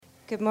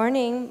Good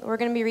morning. We're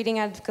going to be reading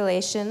out of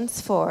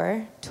Galatians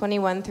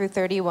 4:21 through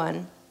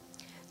 31.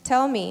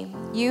 Tell me,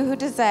 you who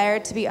desire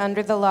to be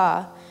under the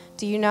law,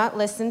 do you not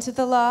listen to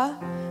the law?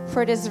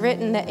 For it is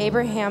written that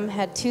Abraham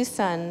had 2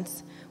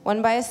 sons,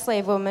 one by a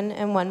slave woman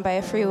and one by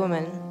a free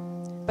woman.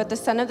 But the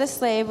son of the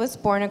slave was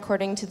born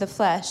according to the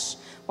flesh,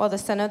 while the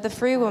son of the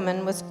free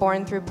woman was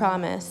born through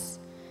promise.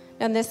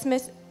 Now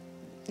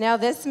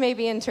this may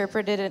be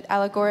interpreted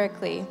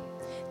allegorically.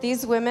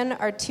 These women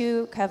are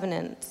 2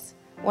 covenants.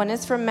 One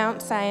is from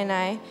Mount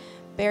Sinai,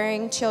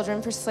 bearing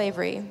children for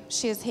slavery.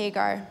 She is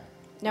Hagar.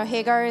 Now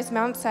Hagar is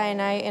Mount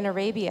Sinai in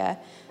Arabia.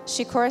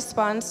 She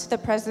corresponds to the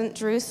present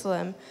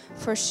Jerusalem,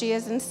 for she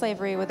is in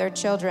slavery with her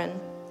children.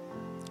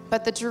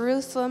 But the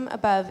Jerusalem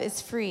above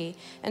is free,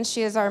 and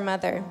she is our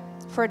mother.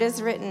 For it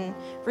is written,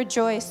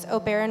 Rejoice, O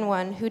barren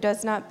one who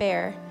does not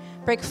bear.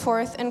 Break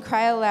forth and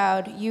cry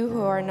aloud, you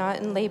who are not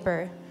in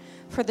labor.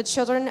 For the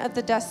children of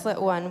the desolate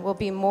one will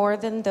be more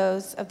than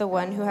those of the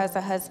one who has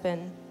a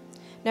husband.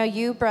 Now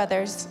you,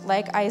 brothers,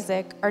 like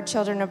Isaac, are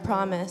children of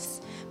promise.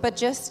 But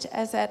just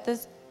as at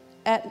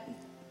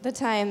the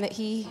time that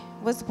he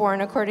was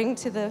born according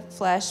to the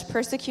flesh,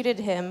 persecuted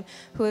him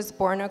who was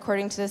born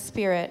according to the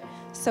Spirit,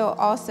 so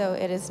also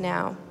it is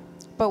now.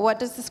 But what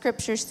does the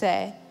Scripture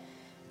say?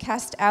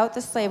 Cast out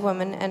the slave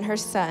woman and her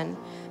son,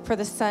 for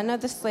the son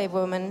of the slave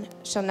woman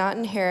shall not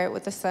inherit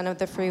with the son of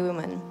the free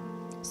woman.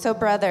 So,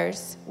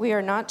 brothers, we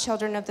are not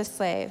children of the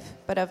slave,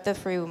 but of the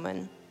free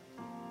woman.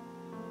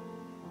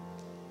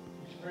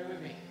 Would you pray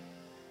with me?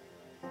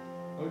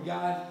 Lord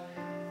God,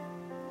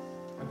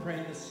 I'm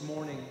praying this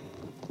morning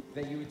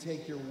that you would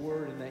take your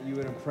word and that you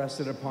would impress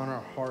it upon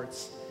our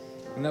hearts.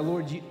 And that,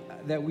 Lord,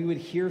 that we would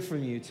hear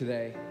from you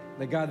today.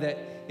 That, God, that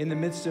in the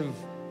midst of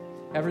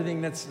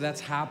everything that's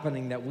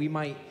happening, that we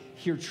might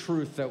hear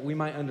truth, that we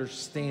might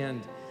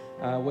understand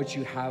what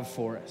you have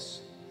for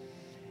us.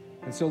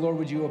 And so, Lord,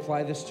 would you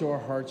apply this to our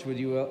hearts? Would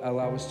you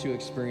allow us to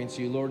experience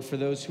you? Lord, for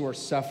those who are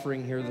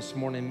suffering here this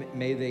morning,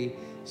 may they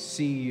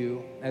see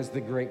you as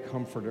the great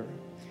comforter.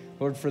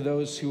 Lord, for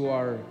those who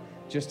are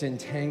just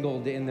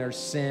entangled in their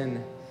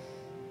sin,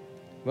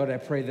 Lord, I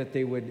pray that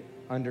they would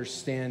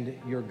understand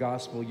your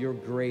gospel, your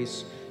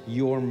grace,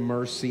 your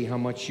mercy, how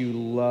much you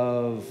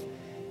love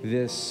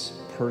this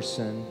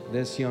person,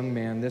 this young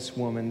man, this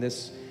woman,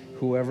 this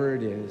whoever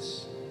it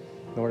is.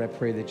 Lord, I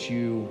pray that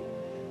you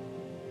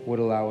would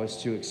allow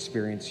us to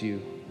experience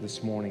you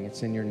this morning.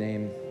 It's in your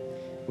name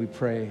we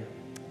pray.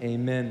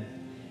 Amen.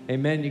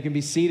 Amen. You can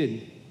be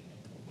seated.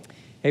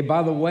 Hey,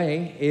 by the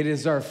way, it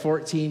is our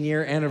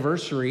 14-year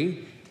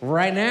anniversary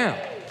right now.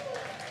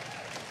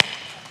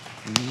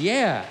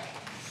 Yeah,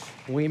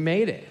 we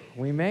made it.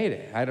 We made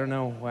it. I don't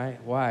know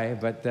why,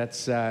 but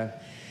that's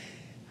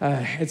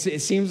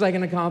it seems like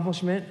an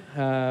accomplishment.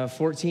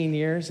 14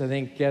 years. I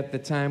think at the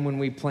time when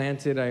we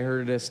planted, I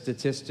heard a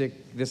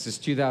statistic. This is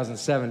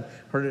 2007.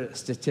 Heard a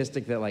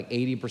statistic that like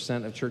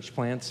 80% of church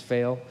plants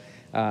fail.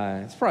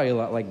 It's probably a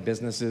lot like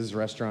businesses,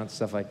 restaurants,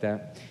 stuff like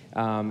that.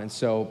 And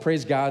so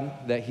praise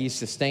God that He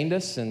sustained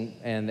us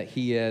and that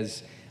He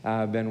has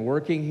been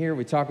working here.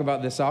 We talk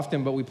about this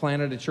often, but we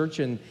planted a church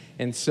in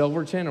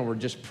Silverton, and we're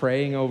just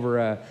praying over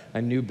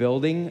a new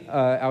building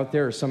out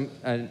there, or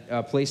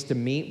a place to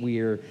meet. We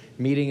are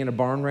meeting in a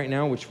barn right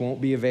now, which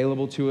won't be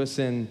available to us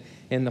in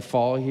the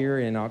fall here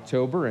in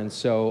October. And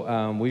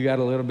so we got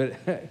a little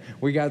bit,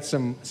 we got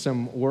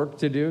some work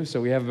to do. So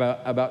we have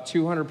about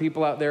 200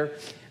 people out there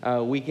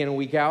week in and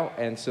week out.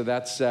 And so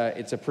that's,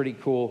 it's a pretty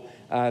cool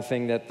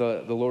thing that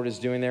the Lord is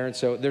doing there. And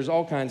so there's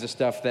all kinds of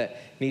stuff that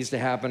needs to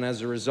happen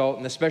as a result.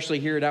 And especially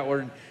here at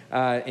Outward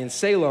in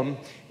Salem,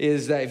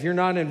 is that if you're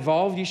not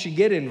involved, you should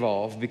get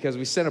involved, because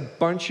we sent a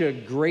bunch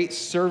of great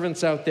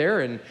servants out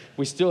there, and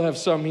we still have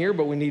some here,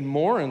 but we need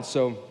more. And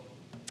so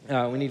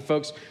we need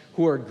folks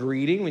who are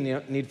greeting. We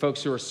need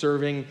folks who are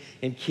serving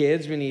in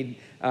kids. We need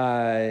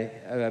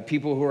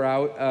people who are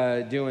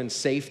out doing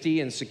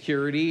safety and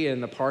security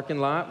in the parking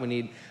lot. We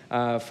need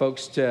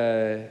folks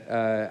to,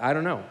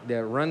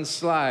 to run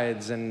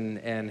slides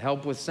and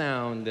help with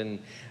sound and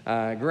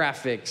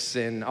graphics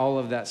and all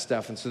of that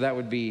stuff. And so that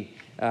would be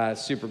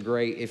super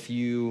great. If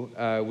you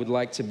would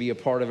like to be a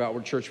part of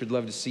Outward Church, we'd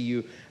love to see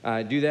you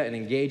do that and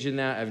engage in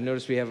that. I've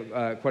noticed we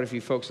have quite a few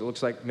folks, it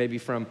looks like maybe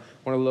from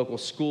one of the local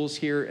schools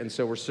here, and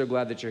so we're so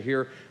glad that you're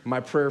here. My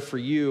prayer for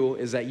you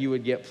is that you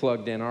would get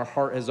plugged in. Our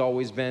heart has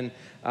always been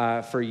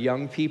for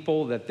young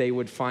people, that they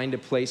would find a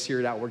place here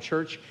at Outward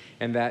Church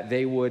and that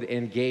they would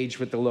engage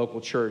with the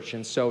local church.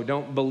 And so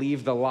don't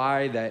believe the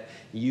lie that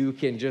you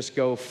can just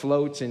go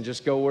float and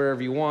just go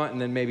wherever you want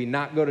and then maybe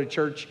not go to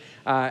church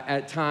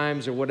at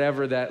times or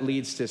whatever. That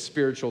leads to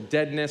spiritual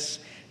deadness.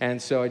 And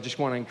so I just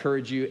want to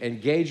encourage you,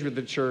 engage with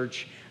the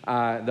church,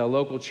 the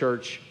local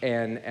church,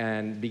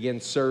 and begin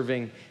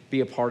serving,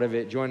 be a part of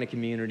it, join a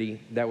community.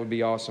 That would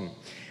be awesome.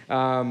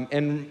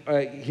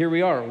 Here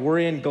we are. We're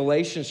in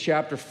Galatians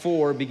chapter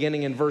 4,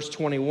 beginning in verse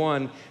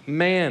 21.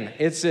 Man,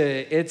 it's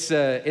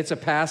a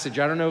passage.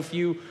 I don't know if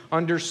you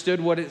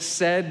understood what it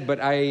said, but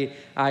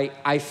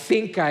I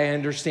think I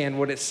understand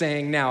what it's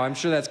saying now. I'm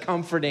sure that's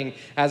comforting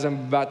as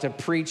I'm about to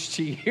preach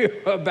to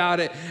you about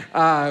it.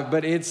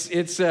 But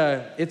it's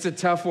a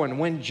tough one.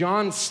 When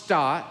John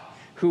Stott,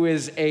 who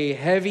is a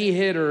heavy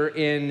hitter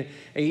in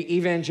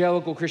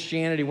evangelical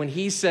Christianity, when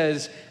he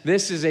says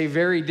this is a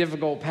very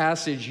difficult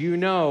passage, you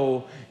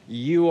know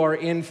you are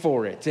in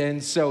for it.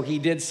 And so he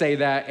did say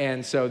that,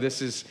 and so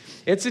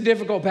it's a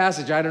difficult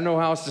passage. I don't know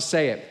how else to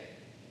say it.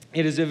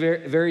 It is a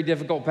very, very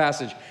difficult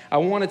passage. I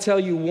want to tell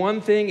you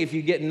one thing, if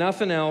you get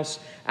nothing else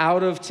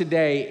out of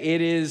today, it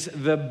is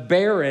the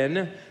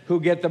barren who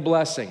get the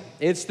blessing.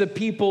 It's the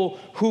people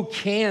who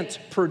can't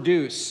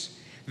produce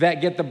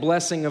that get the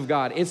blessing of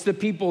God. It's the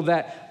people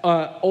that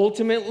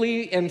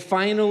ultimately and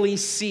finally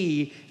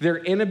see their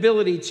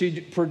inability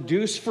to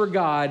produce for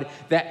God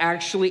that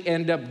actually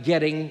end up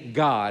getting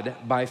God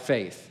by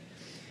faith.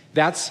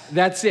 That's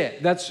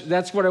it.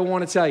 That's what I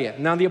want to tell you.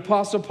 Now, the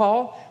Apostle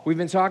Paul, we've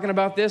been talking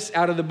about this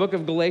out of the book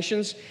of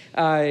Galatians,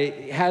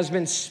 has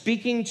been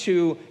speaking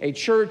to a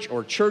church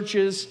or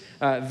churches,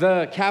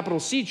 the capital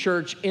C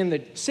church in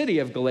the city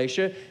of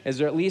Galatia. Is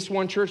there at least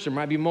one church? There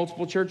might be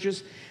multiple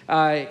churches.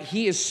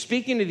 He is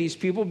speaking to these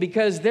people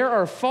because there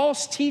are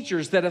false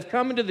teachers that have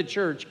come into the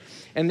church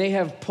and they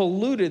have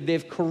polluted,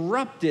 they've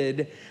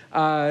corrupted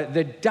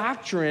the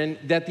doctrine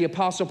that the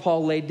Apostle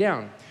Paul laid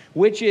down,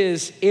 which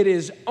is, it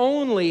is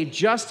only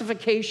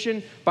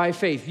justification by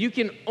faith. You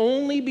can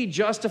only be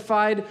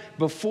justified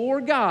before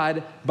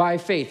God by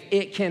faith.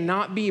 It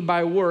cannot be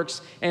by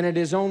works, and it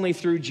is only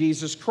through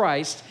Jesus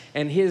Christ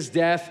and his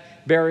death,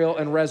 burial,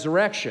 and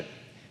resurrection.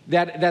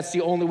 That's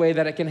the only way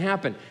that it can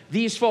happen.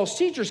 These false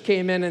teachers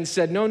came in and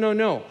said,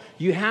 no.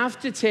 You have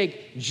to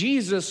take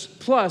Jesus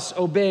plus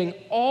obeying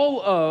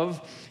all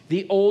of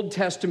the Old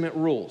Testament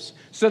rules.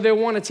 So they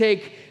want to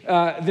take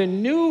the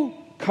new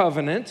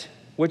covenant,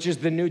 which is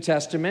the New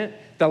Testament,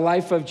 the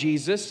life of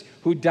Jesus,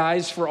 who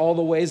dies for all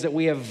the ways that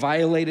we have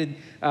violated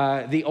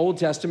the Old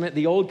Testament,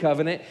 the Old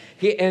Covenant.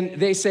 And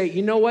they say,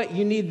 you know what?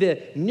 You need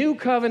the New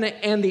Covenant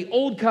and the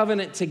Old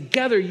Covenant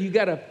together. You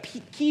got to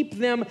keep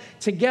them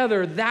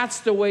together.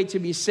 That's the way to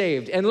be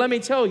saved. And let me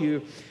tell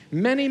you,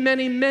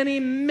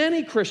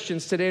 many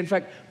Christians today, in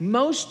fact,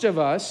 most of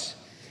us,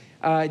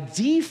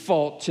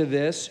 default to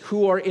this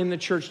who are in the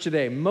church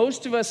today.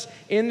 Most of us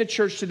in the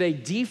church today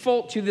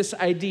default to this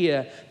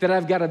idea that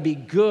I've got to be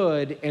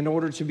good in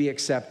order to be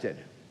accepted.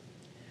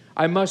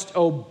 I must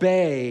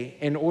obey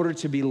in order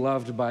to be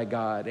loved by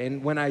God.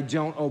 And when I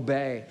don't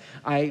obey,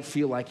 I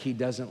feel like he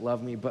doesn't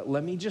love me. But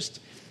let me just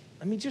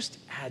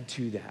add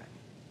to that.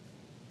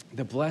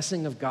 The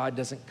blessing of God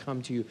doesn't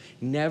come to you,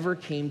 never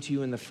came to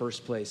you in the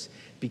first place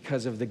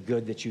because of the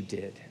good that you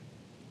did.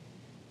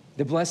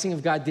 The blessing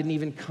of God didn't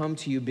even come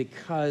to you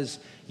because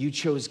you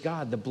chose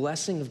God. The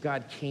blessing of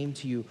God came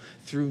to you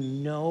through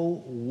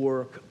no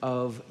work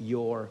of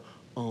your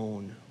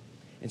own.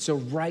 And so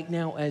right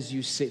now as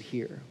you sit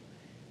here,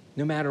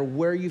 no matter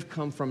where you've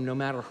come from, no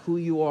matter who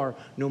you are,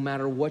 no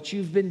matter what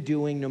you've been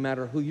doing, no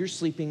matter who you're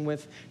sleeping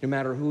with, no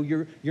matter who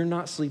you're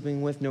not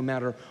sleeping with, no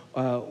matter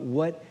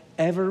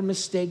whatever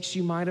mistakes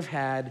you might have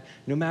had,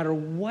 no matter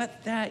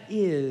what that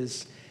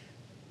is,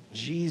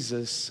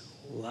 Jesus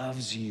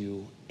loves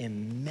you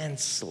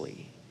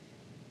immensely.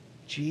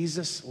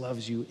 Jesus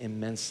loves you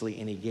immensely,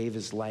 and he gave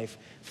his life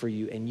for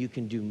you, and you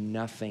can do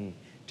nothing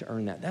to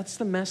earn that. That's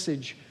the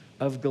message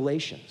of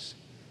Galatians.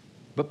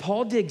 But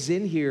Paul digs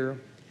in here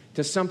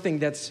to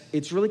something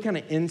it's really kind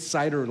of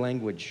insider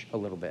language a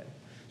little bit.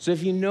 So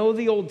if you know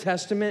the Old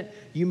Testament,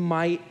 you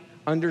might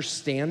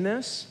understand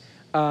this.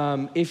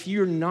 If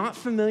you're not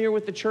familiar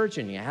with the church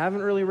and you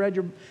haven't really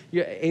read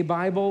a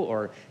Bible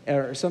or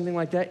something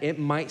like that, it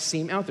might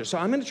seem out there. So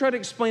I'm going to try to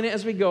explain it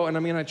as we go, and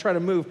I'm going to try to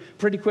move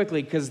pretty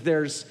quickly because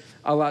there's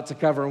a lot to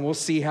cover, and we'll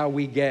see how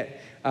we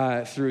get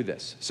through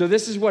this. So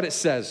this is what it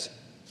says.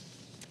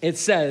 It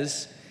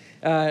says,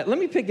 let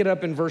me pick it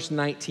up in verse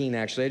 19,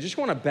 actually. I just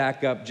want to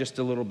back up just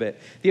a little bit.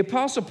 The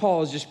Apostle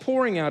Paul is just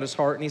pouring out his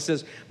heart, and he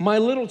says, my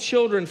little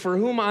children, for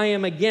whom I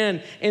am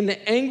again in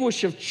the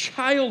anguish of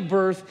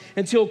childbirth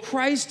until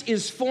Christ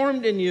is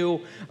formed in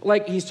you.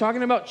 Like, he's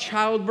talking about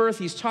childbirth.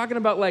 He's talking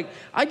about, like,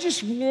 I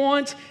just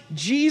want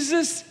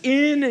Jesus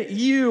in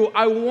you.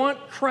 I want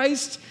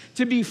Christ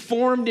to be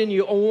formed in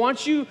you. I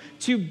want you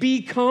to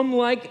become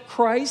like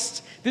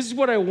Christ. This is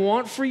what I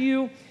want for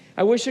you.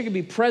 I wish I could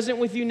be present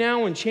with you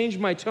now and change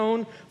my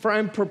tone, for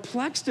I'm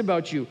perplexed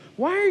about you.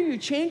 Why are you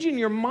changing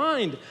your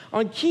mind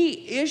on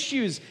key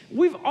issues?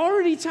 We've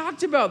already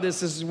talked about this.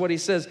 This is what he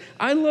says.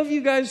 I love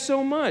you guys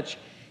so much.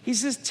 He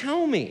says,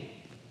 tell me,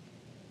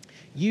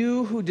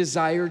 you who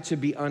desire to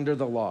be under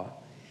the law.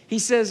 He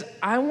says,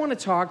 I want to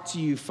talk to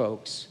you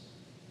folks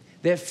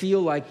that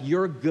feel like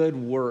your good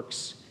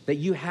works, that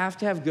you have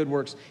to have good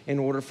works in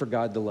order for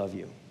God to love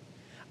you.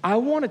 I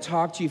want to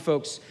talk to you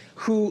folks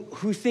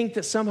who think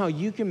that somehow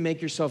you can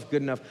make yourself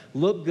good enough,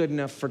 look good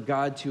enough for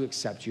God to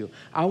accept you.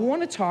 I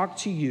want to talk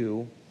to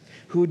you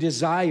who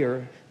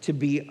desire to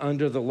be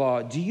under the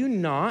law. Do you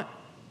not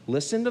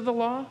listen to the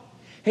law?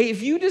 Hey,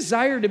 if you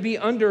desire to be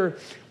under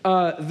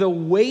the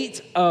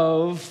weight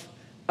of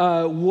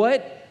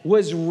what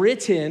was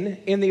written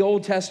in the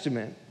Old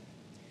Testament,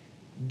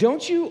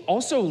 don't you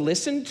also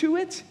listen to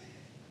it?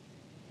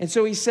 And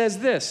so he says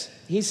this.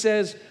 He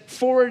says,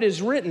 for it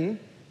is written.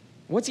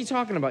 What's he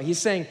talking about? He's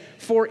saying,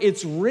 for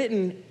it's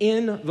written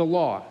in the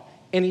law.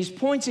 And he's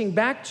pointing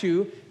back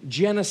to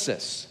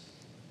Genesis,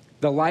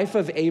 the life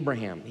of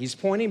Abraham. He's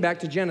pointing back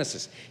to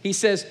Genesis. He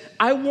says,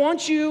 I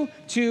want you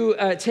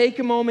to take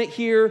a moment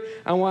here.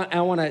 I want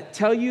to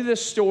tell you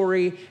this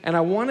story, and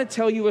I want to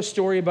tell you a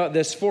story about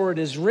this. For it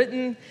is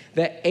written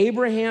that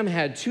Abraham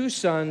had two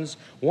sons,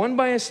 one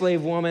by a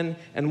slave woman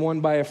and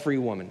one by a free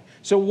woman.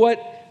 So what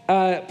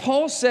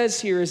Paul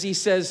says here is he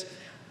says,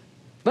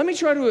 let me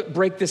try to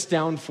break this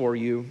down for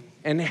you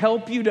and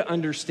help you to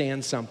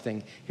understand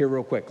something here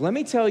real quick. Let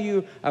me tell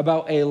you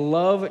about a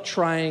love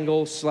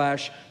triangle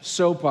 /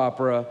 soap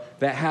opera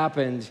that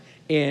happened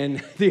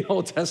in the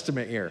Old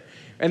Testament here.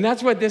 And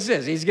that's what this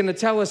is. He's going to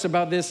tell us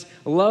about this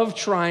love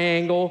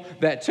triangle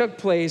that took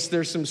place.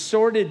 There's some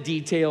sordid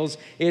details.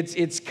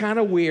 It's kind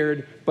of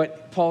weird,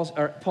 but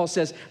Paul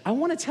says, I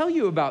want to tell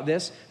you about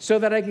this so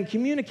that I can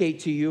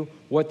communicate to you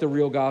what the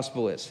real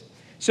gospel is.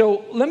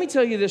 So let me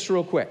tell you this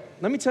real quick.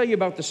 Let me tell you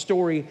about the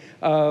story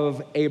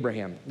of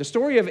Abraham. The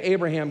story of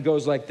Abraham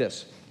goes like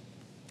this.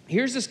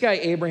 Here's this guy,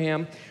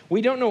 Abraham.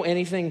 We don't know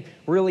anything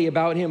really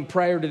about him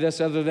prior to this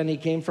other than he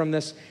came from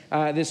this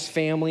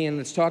family, and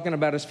it's talking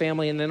about his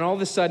family. And then all of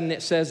a sudden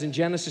it says in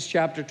Genesis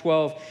chapter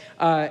 12,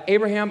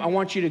 Abraham, I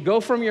want you to go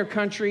from your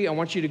country. I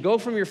want you to go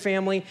from your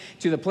family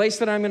to the place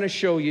that I'm going to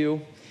show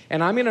you.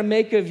 And I'm going to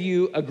make of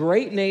you a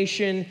great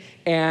nation,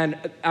 and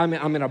I'm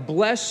going to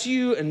bless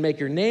you and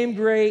make your name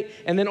great.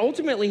 And then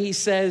ultimately he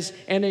says,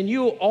 and in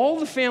you all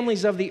the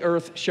families of the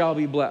earth shall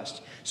be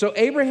blessed. So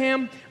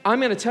Abraham, I'm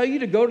going to tell you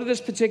to go to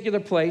this particular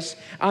place.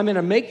 I'm going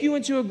to make you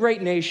into a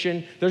great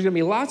nation. There's going to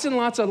be lots and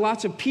lots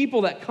of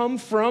people that come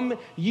from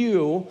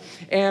you.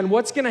 And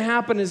what's going to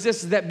happen is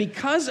this, that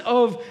because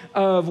of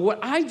what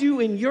I do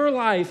in your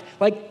life,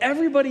 like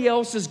everybody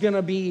else is going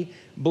to be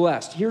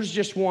blessed. Here's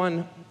just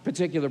one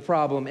particular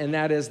problem, and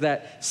that is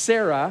that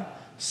Sarah,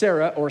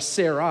 or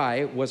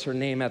Sarai was her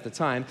name at the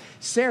time,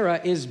 Sarah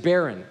is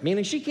barren,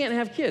 meaning she can't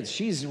have kids.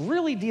 She's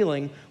really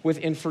dealing with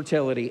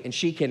infertility, and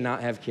she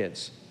cannot have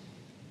kids.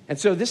 And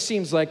so this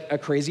seems like a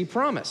crazy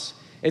promise.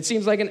 It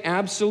seems like an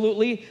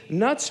absolutely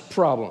nuts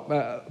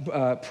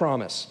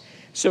promise.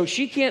 So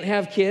she can't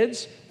have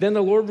kids. Then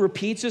the Lord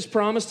repeats his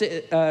promise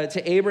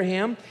to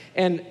Abraham.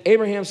 And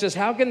Abraham says,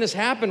 how can this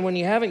happen when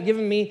you haven't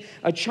given me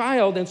a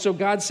child? And so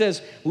God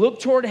says,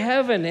 look toward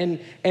heaven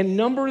and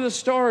number the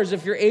stars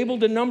if you're able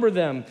to number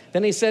them.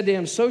 Then he said to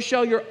him, so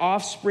shall your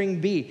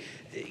offspring be.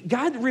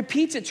 God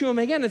repeats it to him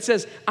again. It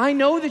says, I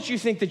know that you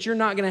think that you're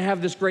not going to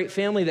have this great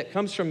family that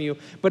comes from you,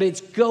 but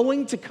it's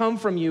going to come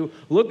from you.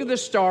 Look at the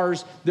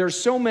stars. There's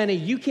so many.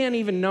 You can't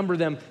even number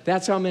them.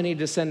 That's how many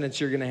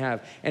descendants you're going to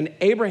have. And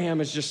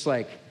Abraham is just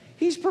like,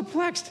 he's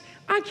perplexed.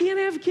 I can't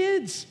have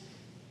kids.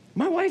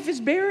 My wife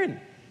is barren.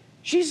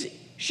 She's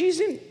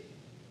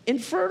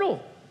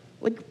infertile.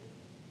 Like,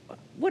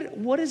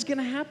 what is going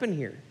to happen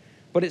here?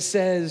 But it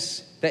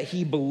says that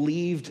he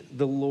believed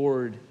the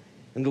Lord,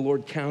 and the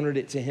Lord counted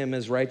it to him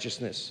as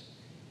righteousness.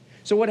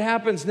 So what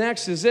happens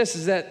next is this,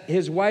 is that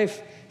his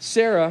wife,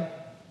 Sarah,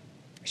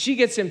 she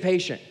gets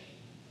impatient.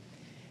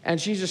 And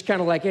she's just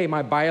kind of like, hey,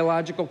 my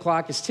biological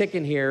clock is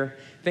ticking here.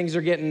 Things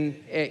are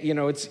getting,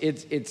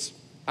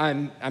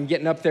 I'm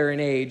getting up there in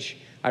age.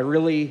 I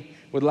really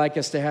would like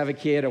us to have a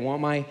kid. I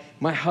want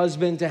my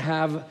husband to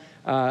have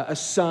a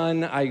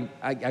son.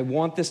 I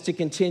want this to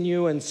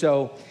continue. And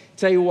so,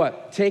 tell you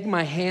what, take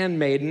my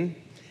handmaiden,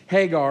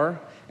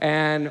 Hagar,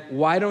 and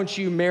why don't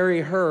you marry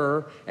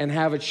her and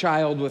have a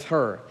child with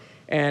her?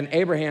 And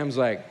Abraham's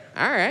like,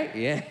 all right,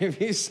 yeah,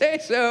 if you say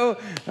so,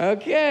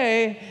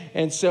 okay.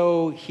 And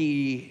so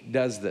he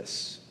does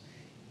this.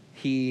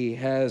 He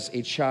has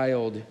a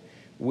child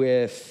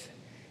with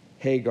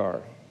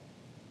Hagar.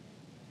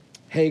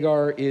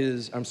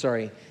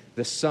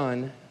 The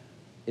son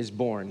is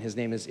born. His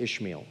name is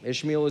Ishmael.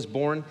 Ishmael is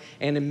born,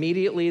 and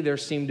immediately there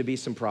seem to be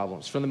some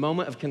problems. From the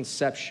moment of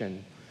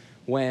conception,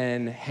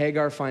 when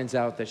Hagar finds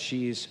out that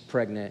she's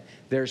pregnant,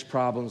 there's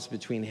problems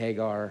between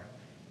Hagar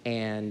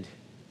and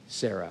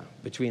Sarah,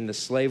 between the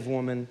slave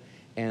woman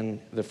and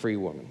the free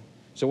woman.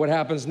 So what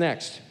happens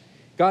next?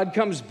 God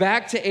comes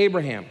back to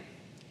Abraham,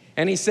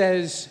 and he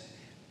says,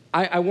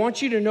 I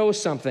want you to know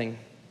something.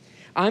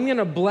 I'm going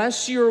to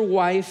bless your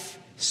wife,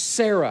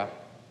 Sarah,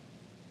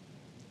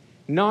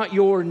 not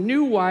your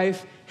new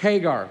wife,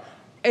 Hagar.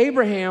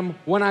 Abraham,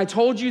 when I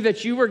told you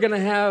that you were going to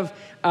have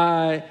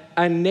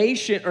a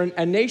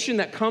nation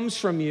that comes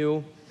from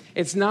you,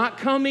 it's not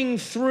coming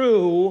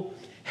through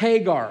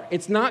Hagar.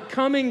 It's not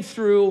coming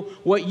through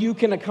what you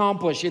can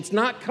accomplish. It's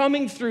not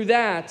coming through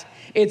that.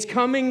 It's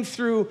coming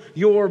through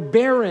your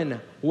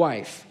barren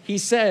wife. He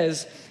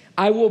says,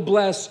 I will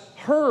bless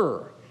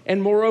her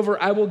And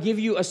moreover, I will give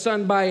you a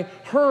son by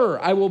her.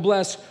 I will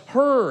bless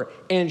her,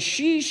 and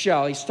she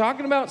shall," he's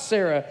talking about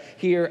Sarah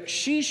here,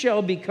 "she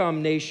shall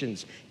become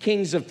nations,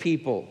 kings of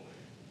people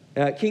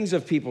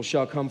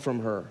shall come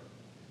from her."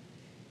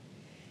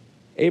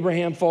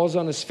 Abraham falls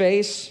on his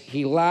face,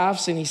 he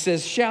laughs, and he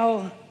says,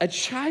 "Shall a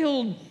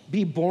child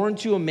be born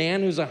to a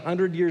man who's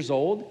 100 years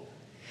old?"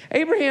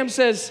 Abraham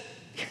says,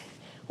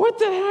 "What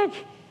the heck?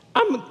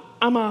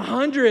 I'm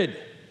 100.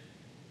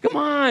 Come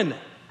on,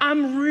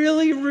 I'm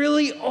really,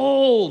 really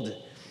old.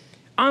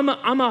 I'm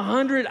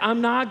 100.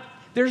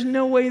 There's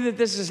no way that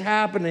this is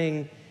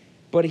happening."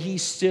 But he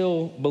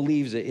still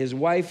believes it. His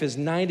wife is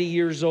 90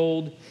 years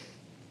old,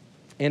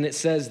 and it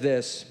says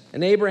this,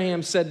 "And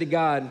Abraham said to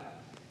God,"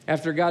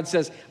 after God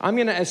says, "I'm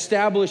going to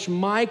establish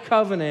my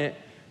covenant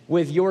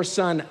with your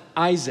son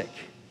Isaac."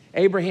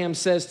 Abraham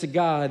says to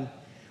God,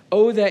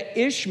 "Oh, that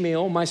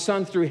Ishmael, my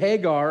son through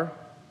Hagar,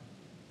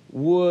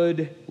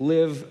 would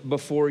live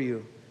before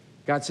you."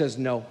 God says,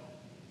 "No,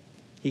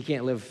 he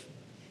can't live.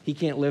 He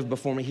can't live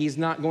before me. He's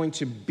not going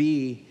to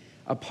be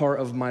a part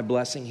of my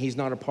blessing. He's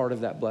not a part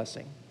of that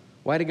blessing."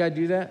 Why did God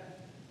do that?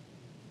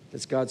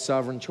 It's God's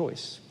sovereign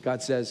choice.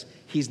 God says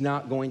he's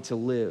not going to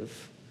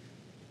live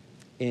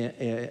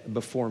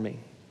before me.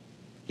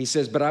 He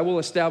says, "But I will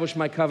establish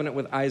my covenant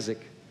with Isaac,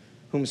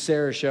 whom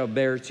Sarah shall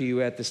bear to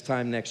you at this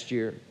time next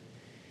year."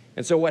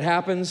 And so what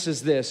happens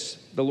is this: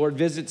 the Lord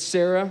visits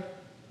Sarah,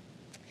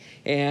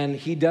 and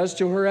he does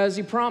to her as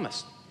he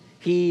promised.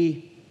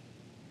 He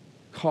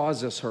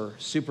causes her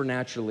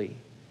supernaturally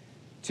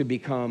to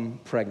become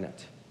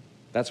pregnant.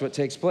 That's what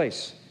takes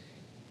place.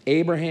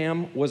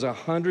 Abraham was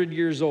 100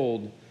 years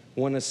old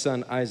when his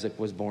son Isaac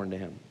was born to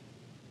him.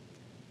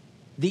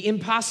 The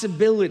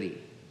impossibility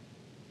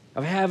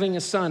of having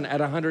a son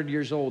at 100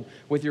 years old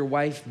with your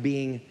wife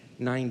being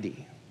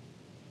 90.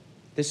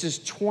 This is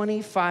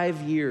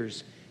 25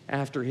 years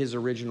after his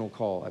original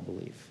call, I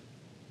believe.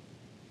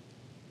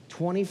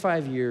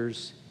 25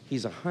 years,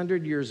 he's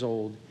 100 years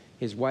old,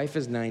 his wife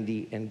is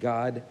 90, and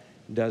God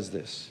does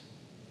this.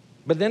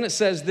 But then it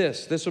says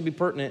this will be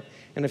pertinent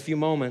in a few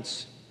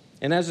moments.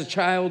 "And as the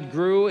child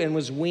grew and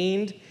was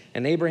weaned,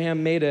 and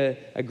Abraham made a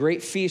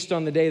great feast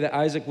on the day that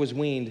Isaac was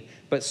weaned,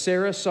 but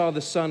Sarah saw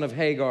the son of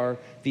Hagar,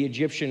 the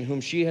Egyptian, whom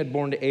she had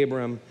borne to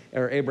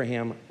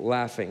Abraham,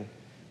 laughing.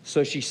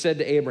 So she said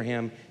to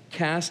Abraham,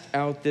 'Cast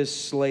out this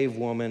slave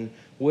woman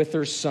with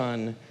her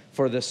son,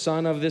 for the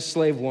son of this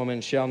slave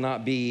woman shall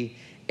not be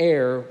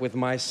heir with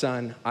my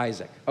son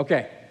Isaac.'"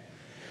 Okay,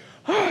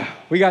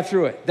 we got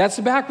through it. That's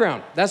the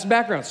background.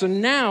 So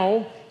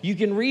now you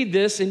can read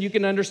this and you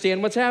can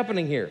understand what's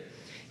happening here.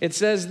 It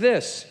says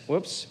this.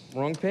 Whoops,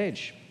 wrong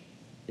page.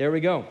 There we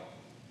go.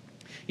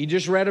 You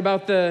just read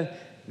about the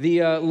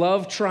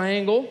love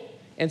triangle.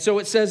 And so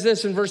it says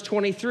this in verse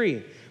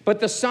 23. "But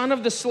the son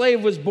of the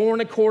slave was born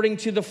according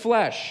to the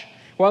flesh,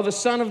 while the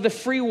son of the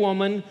free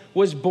woman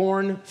was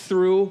born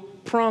through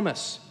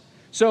promise."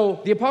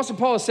 So the Apostle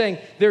Paul is saying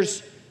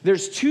there's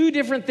two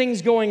different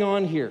things going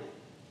on here.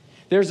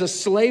 There's a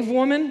slave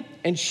woman,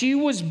 and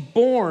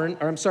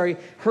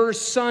her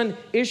son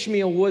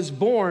Ishmael was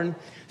born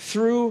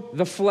through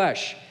the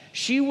flesh.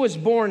 She was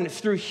born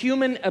through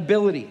human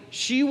ability.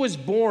 She was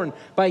born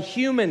by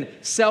human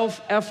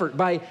self-effort,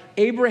 by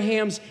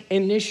Abraham's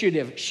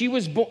initiative. He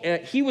was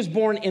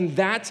born in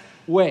that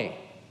way.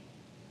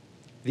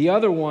 The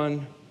other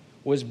one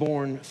was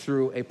born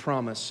through a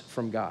promise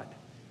from God.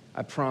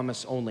 A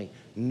promise only.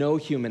 No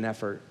human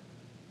effort,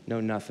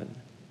 no nothing.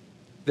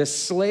 The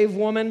slave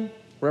woman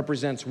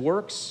represents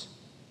works.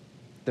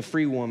 The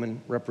free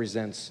woman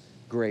represents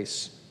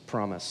grace,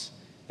 promise,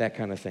 that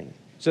kind of thing.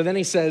 So then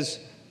he says,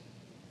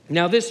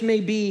 now this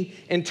may be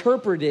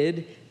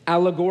interpreted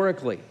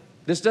allegorically.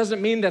 This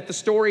doesn't mean that the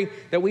story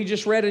that we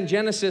just read in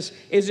Genesis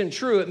isn't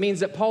true. It means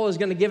that Paul is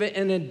going to give it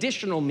an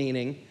additional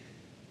meaning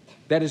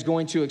that is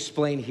going to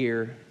explain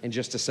here in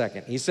just a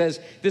second. He says,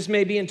 this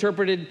may be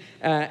interpreted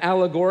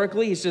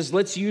allegorically. He says,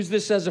 let's use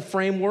this as a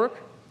framework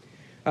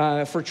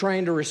for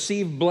trying to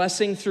receive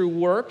blessing through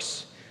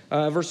works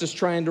versus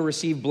trying to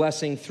receive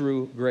blessing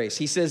through grace.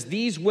 He says,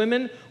 these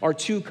women are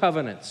two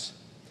covenants.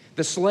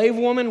 The slave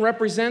woman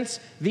represents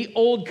the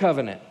old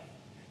covenant,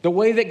 the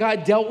way that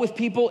God dealt with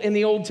people in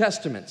the Old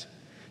Testament.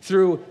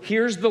 Through,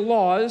 here's the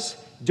laws,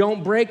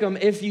 don't break them.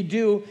 If you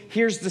do,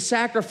 here's the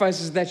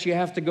sacrifices that you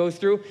have to go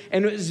through.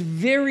 And it was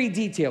very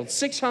detailed,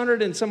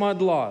 600 and some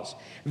odd laws.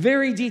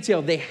 Very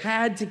detailed. They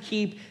had to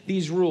keep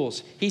these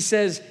rules. He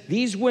says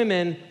these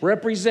women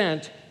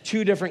represent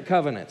two different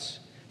covenants.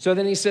 So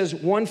then he says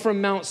one from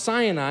Mount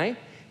Sinai,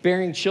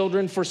 bearing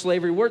children for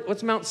slavery.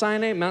 What's Mount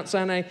Sinai? Mount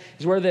Sinai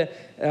is where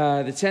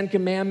the Ten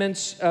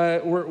Commandments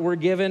were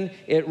given.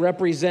 It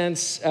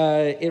represents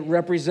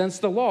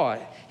the law.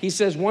 He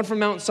says one from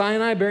Mount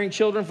Sinai, bearing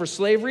children for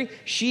slavery.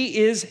 She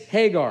is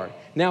Hagar.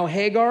 Now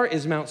Hagar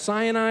is Mount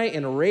Sinai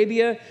in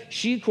Arabia.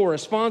 She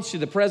corresponds to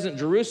the present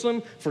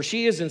Jerusalem, for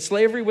she is in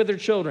slavery with her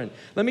children.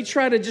 Let me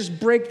try to just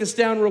break this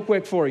down real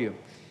quick for you.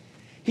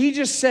 He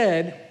just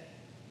said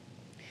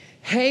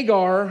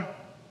Hagar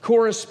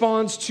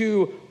corresponds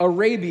to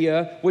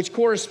Arabia, which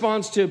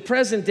corresponds to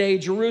present-day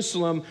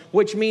Jerusalem,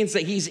 which means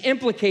that he's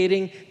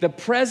implicating the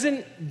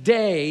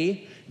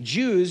present-day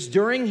Jews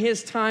during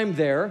his time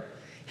there.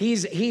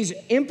 He's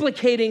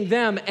implicating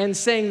them and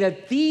saying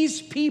that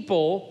these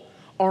people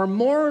are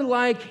more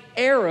like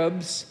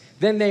Arabs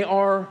than they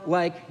are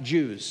like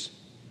Jews.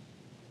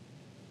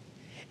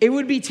 It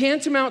would be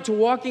tantamount to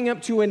walking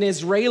up to an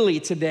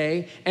Israeli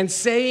today and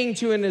saying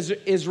to an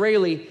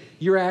Israeli,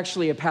 you're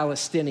actually a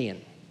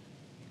Palestinian.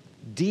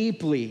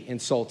 Deeply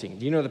insulting.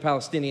 You know the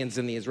Palestinians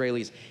and the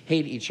Israelis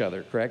hate each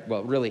other, correct?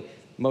 Well, really,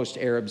 most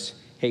Arabs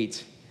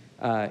hate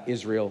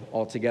Israel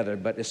altogether,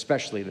 but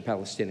especially the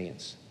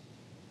Palestinians.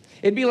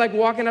 It'd be like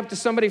walking up to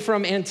somebody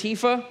from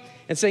Antifa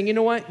and saying, you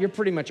know what, you're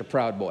pretty much a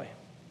Proud Boy,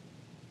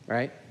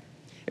 right?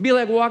 It'd be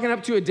like walking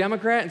up to a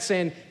Democrat and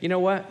saying, you know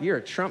what, you're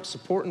a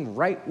Trump-supporting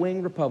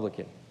right-wing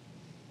Republican.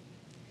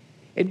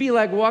 It'd be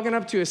like walking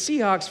up to a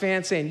Seahawks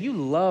fan saying, you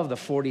love the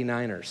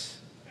 49ers,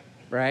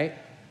 right?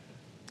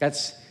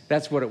 That's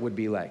what it would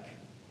be like.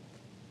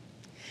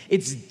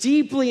 It's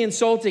deeply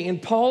insulting,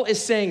 and Paul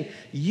is saying,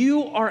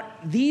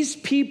 these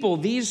people,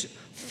 these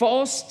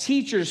false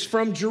teachers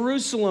from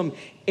Jerusalem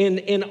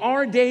in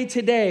our day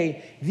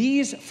today,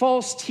 these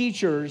false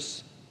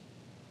teachers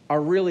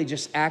are really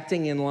just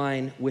acting in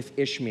line with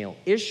Ishmael.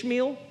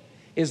 Ishmael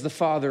is the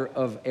father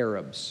of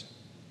Arabs.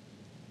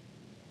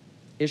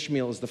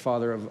 Ishmael is the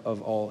father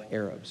of all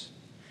Arabs.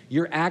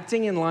 You're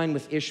acting in line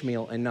with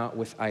Ishmael and not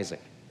with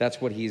Isaac.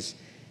 That's what he's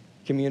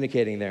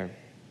communicating there.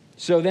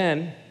 So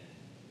then,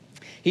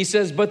 he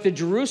says, but the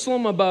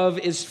Jerusalem above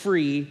is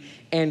free,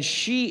 and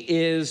she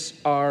is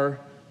our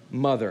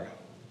mother.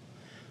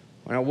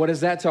 Now, what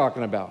is that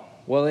talking about?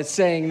 Well, it's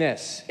saying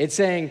this. It's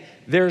saying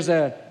there's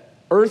a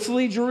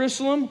earthly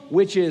Jerusalem,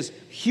 which is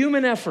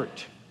human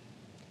effort,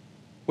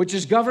 which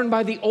is governed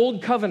by the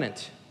old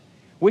covenant,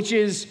 which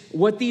is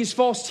what these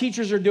false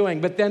teachers are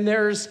doing. But then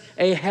there's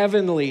a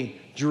heavenly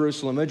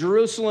Jerusalem, a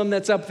Jerusalem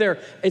that's up there.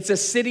 It's a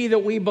city that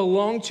we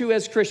belong to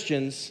as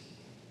Christians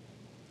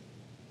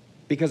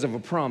because of a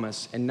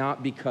promise and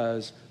not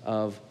because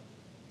of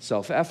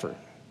self-effort.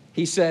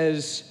 He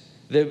says,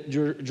 the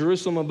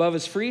Jerusalem above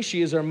is free,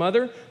 she is our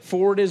mother,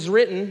 for it is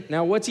written.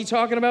 Now, what's he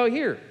talking about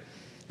here?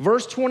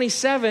 Verse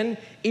 27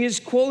 is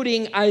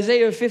quoting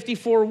Isaiah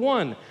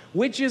 54:1,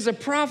 which is a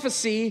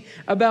prophecy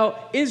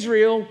about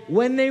Israel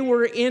when they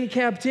were in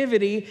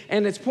captivity,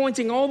 and it's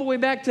pointing all the way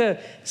back to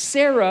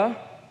Sarah,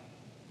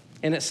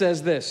 and it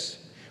says this,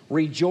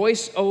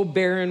 rejoice, O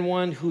barren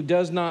one who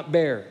does not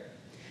bear.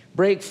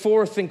 Break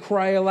forth and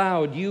cry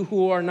aloud, you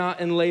who are not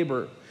in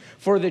labor.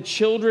 For the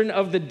children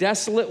of the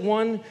desolate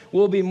one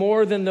will be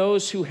more than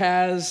those who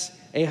has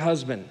a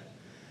husband.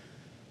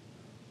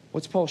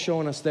 What's Paul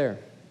showing us there?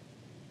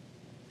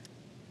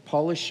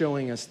 Paul is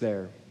showing us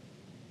there,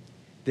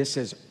 this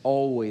has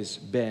always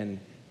been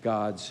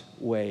God's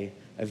way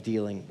of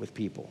dealing with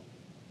people.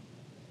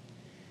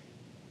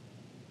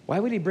 Why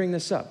would he bring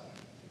this up?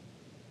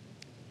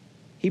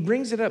 He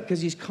brings it up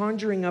because he's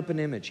conjuring up an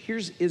image.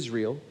 Here's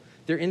Israel.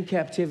 They're in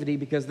captivity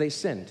because they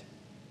sinned.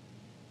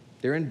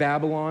 They're in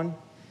Babylon.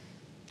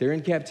 They're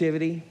in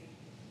captivity.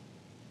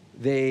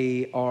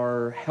 They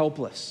are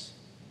helpless.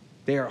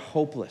 They are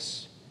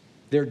hopeless.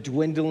 They're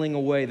dwindling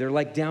away. They're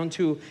like down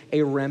to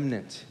a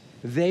remnant.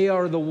 They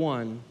are the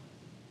ones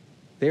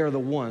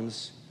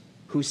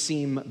who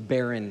seem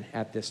barren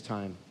at this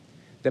time.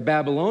 The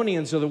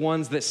Babylonians are the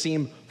ones that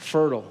seem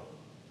fertile.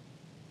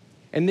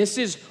 And this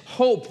is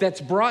hope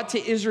that's brought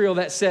to Israel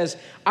that says,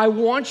 I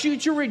want you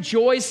to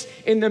rejoice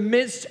in the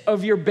midst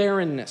of your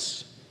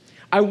barrenness.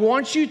 I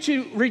want you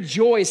to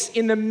rejoice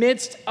in the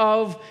midst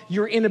of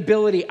your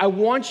inability. I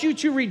want you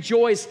to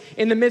rejoice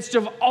in the midst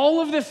of all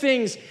of the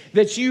things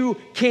that you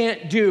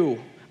can't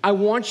do. I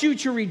want you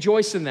to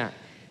rejoice in that.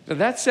 Now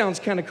that sounds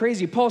kind of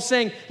crazy. Paul's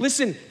saying,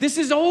 listen, this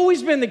has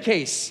always been the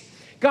case.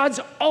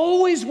 God's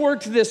always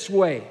worked this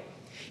way.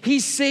 He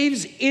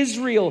saves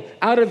Israel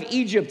out of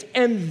Egypt,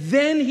 and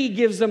then he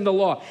gives them the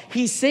law.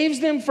 He saves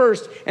them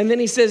first, and then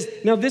he says,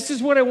 now this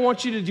is what I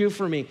want you to do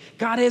for me.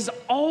 God has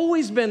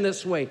always been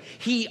this way.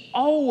 He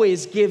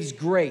always gives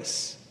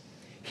grace.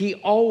 He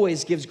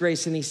always gives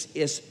grace, and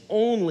he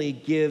only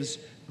gives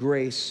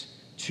grace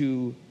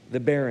to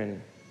the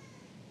barren.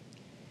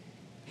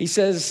 He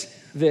says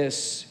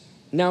this,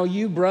 now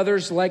you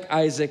brothers like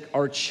Isaac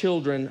are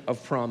children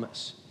of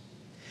promise.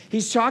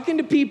 He's talking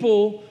to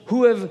people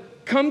who have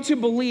come to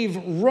believe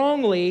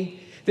wrongly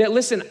that,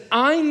 listen,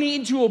 I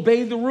need to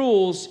obey the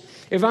rules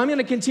if I'm going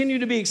to continue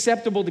to be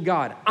acceptable to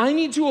God. I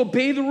need to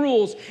obey the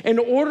rules in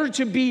order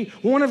to be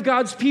one of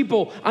God's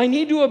people. I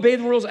need to obey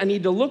the rules. I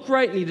need to look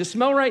right, need to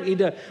smell right, need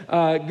to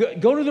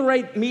go to the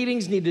right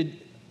meetings, need to,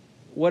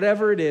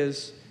 whatever it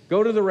is,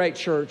 go to the right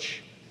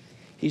church.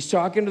 He's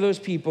talking to those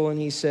people and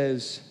he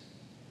says,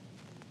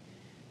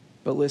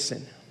 but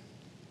listen,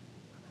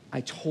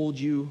 I told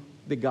you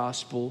the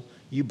gospel.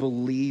 You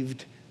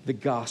believed the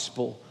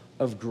gospel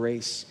of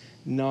grace,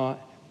 not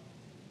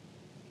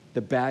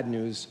the bad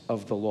news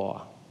of the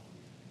law.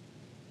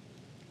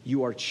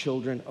 You are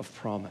children of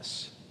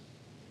promise.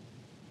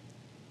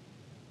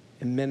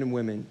 And men and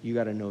women, you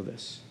got to know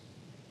this.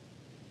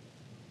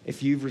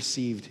 If you've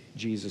received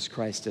Jesus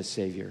Christ as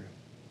Savior,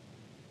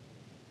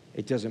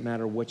 it doesn't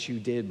matter what you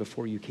did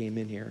before you came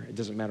in here. It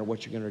doesn't matter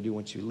what you're going to do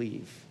once you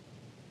leave.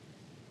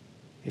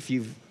 If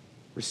you've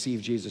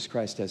received Jesus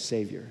Christ as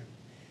Savior,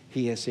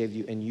 He has saved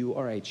you, and you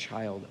are a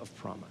child of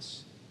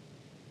promise.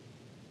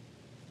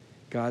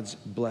 God's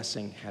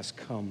blessing has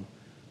come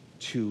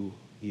to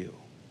you.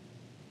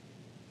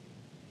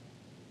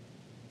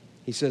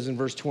 He says in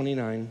verse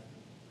 29,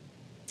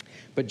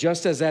 but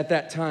just as at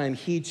that time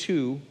he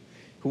too,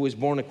 who was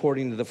born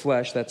according to the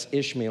flesh, that's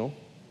Ishmael,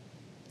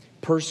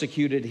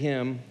 persecuted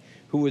him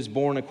who was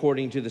born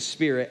according to the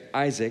Spirit,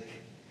 Isaac,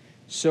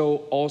 so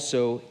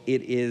also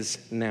it is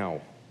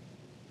now.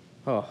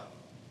 Oh,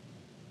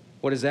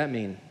 what does that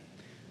mean?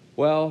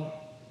 Well,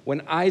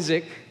 when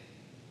Isaac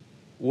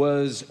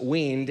was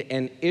weaned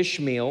and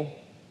Ishmael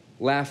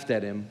laughed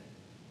at him,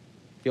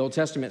 the Old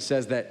Testament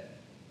says that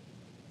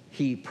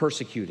he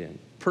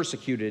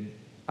persecuted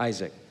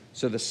Isaac.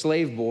 So the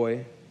slave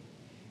boy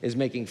is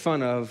making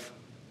fun of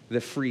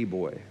the free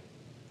boy.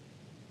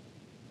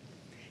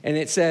 And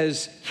it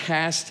says,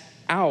 cast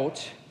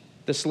out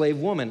the slave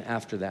woman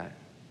after that.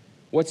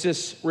 What's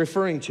this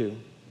referring to?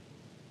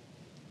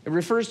 It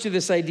refers to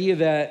this idea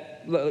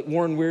that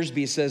Warren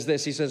Wiersbe says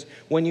this. He says,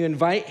 when you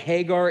invite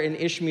Hagar and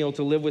Ishmael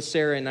to live with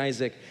Sarah and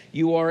Isaac,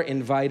 you are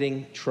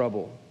inviting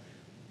trouble.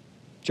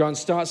 John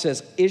Stott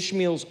says,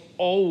 Ishmael's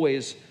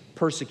always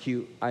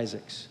persecute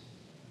Isaac's.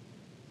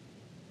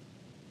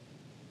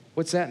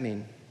 What's that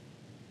mean?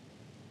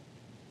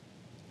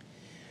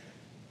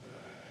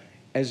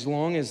 As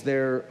long as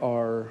there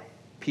are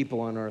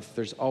people on earth,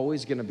 there's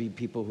always going to be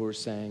people who are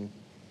saying,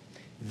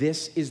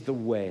 this is the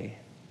way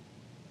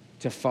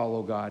to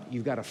follow God.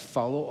 You've got to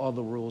follow all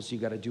the rules.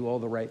 You've got to do all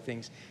the right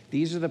things.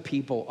 These are the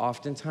people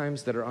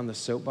oftentimes that are on the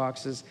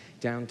soapboxes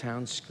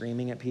downtown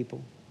screaming at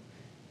people.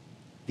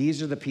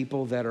 These are the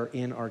people that are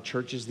in our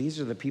churches. These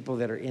are the people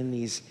that are in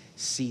these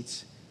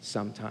seats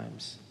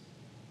sometimes.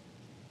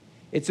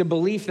 It's a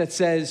belief that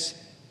says,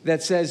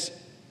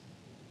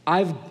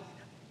 I've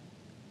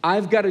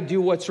got to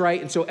do what's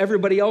right, and so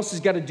everybody else has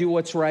got to do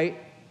what's right.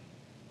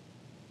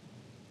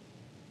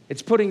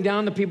 It's putting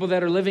down the people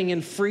that are living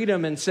in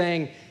freedom and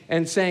saying,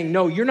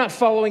 no, you're not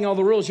following all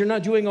the rules. You're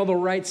not doing all the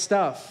right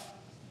stuff.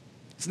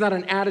 It's not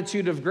an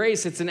attitude of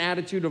grace. It's an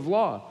attitude of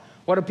law.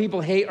 Why do people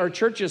hate our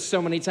churches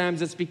so many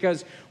times? It's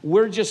because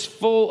we're just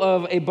full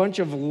of a bunch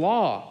of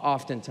law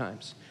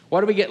oftentimes. Why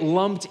do we get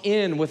lumped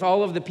in with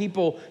all of the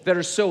people that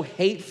are so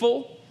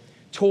hateful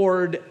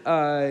toward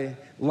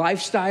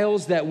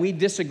lifestyles that we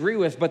disagree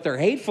with, but they're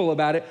hateful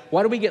about it?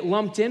 Why do we get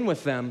lumped in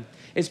with them?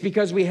 It's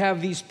because we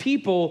have these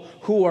people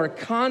who are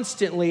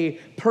constantly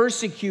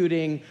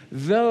persecuting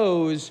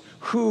those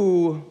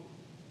who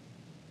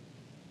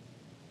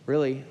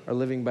really are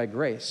living by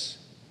grace.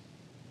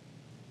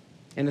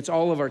 And it's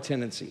all of our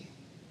tendency.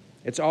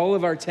 It's all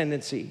of our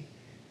tendency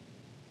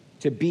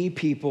to be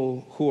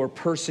people who are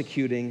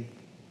persecuting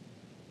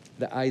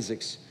the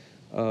Isaacs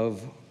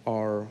of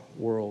our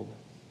world.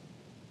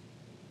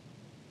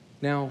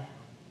 Now,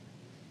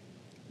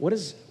 what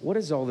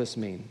does all this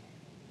mean?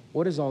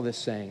 What is all this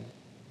saying?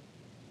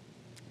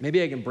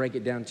 Maybe I can break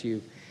it down to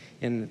you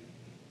in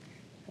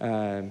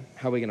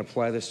how we can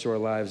apply this to our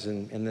lives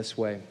in this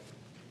way.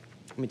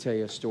 Let me tell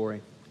you a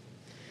story.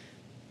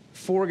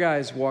 4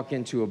 guys walk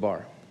into a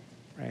bar,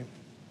 right?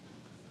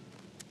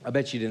 I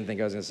bet you didn't think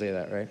I was going to say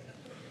that, right?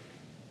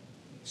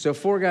 So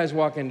 4 guys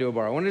walk into a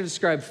bar. I want to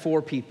describe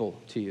 4 people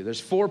to you. There's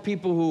 4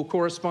 people who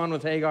correspond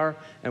with Hagar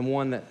and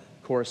 1 that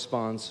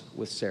corresponds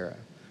with Sarah.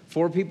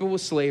 3 people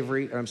with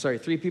slavery,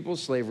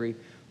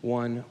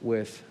 1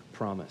 with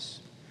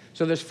promise.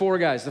 So there's 4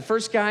 guys. The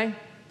first guy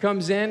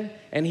comes in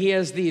and he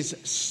has these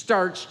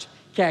starched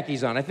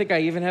khakis on. I think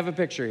I even have a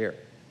picture here.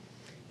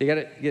 You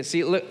got to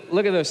see,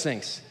 look at those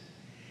things.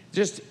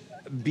 Just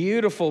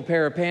beautiful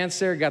pair of pants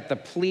there. Got the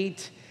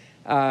pleat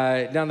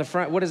down the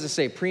front. What does it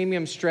say?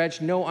 Premium stretch,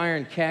 no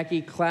iron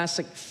khaki,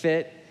 classic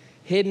fit,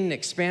 hidden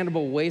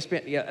expandable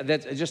waistband. Yeah,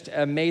 that's just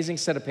an amazing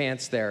set of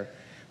pants there.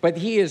 But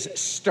he is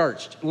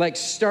starched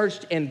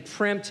and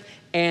primped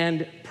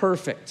and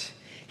perfect.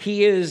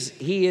 He is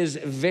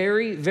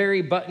very,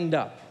 very buttoned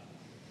up.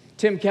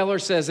 Tim Keller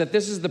says that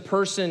this is the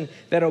person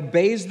that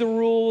obeys the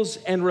rules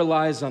and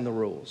relies on the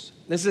rules.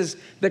 This is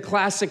the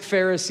classic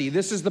Pharisee.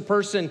 This is the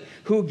person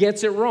who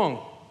gets it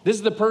wrong. This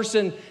is the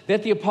person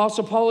that the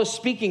Apostle Paul is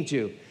speaking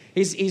to.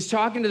 He's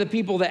talking to the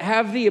people that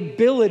have the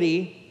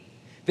ability.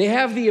 They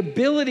have the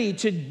ability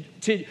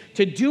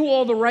to do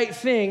all the right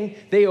thing.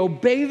 They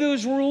obey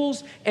those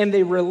rules and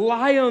they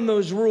rely on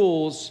those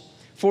rules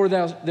for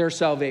their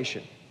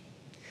salvation.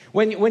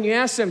 When you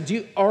ask them,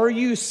 are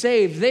you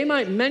saved? They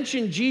might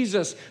mention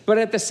Jesus, but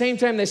at the same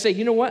time they say,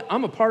 you know what?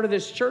 I'm a part of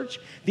this church.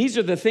 These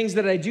are the things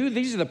that I do.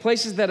 These are the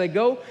places that I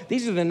go.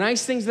 These are the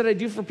nice things that I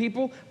do for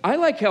people. I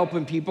like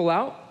helping people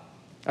out.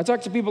 I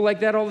talk to people like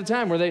that all the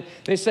time where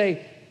they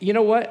say, you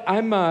know what?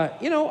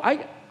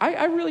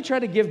 I really try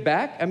to give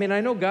back. I mean,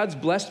 I know God's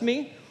blessed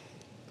me.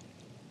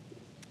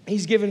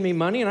 He's given me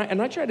money,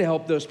 and I try to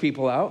help those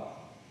people out.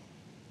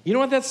 You know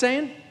what that's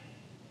saying?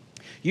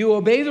 You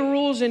obey the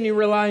rules and you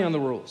rely on the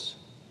rules.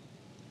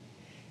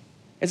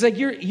 It's like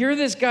you're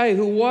this guy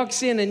who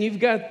walks in and you've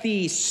got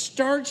the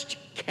starched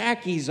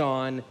khakis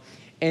on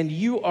and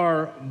you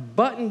are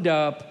buttoned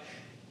up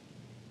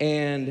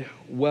and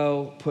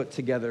well put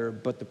together,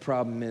 but the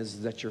problem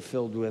is that you're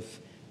filled with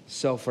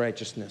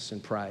self-righteousness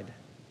and pride.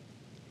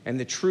 And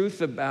the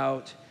truth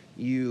about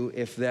you,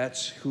 if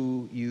that's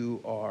who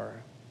you are,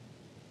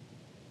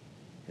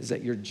 is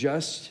that you're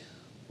just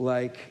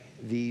like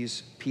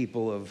these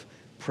people of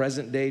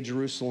present-day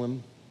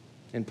Jerusalem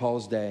in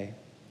Paul's day,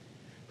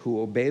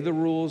 who obey the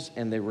rules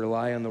and they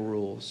rely on the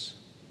rules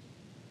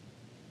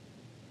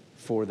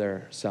for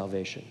their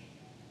salvation.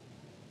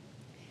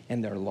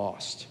 And they're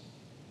lost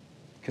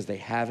because they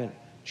haven't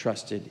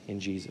trusted in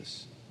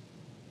Jesus.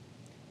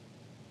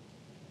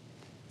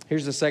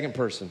 Here's the second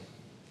person.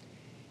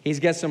 He's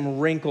got some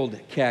wrinkled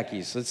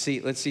khakis. Let's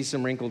see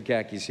some wrinkled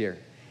khakis here.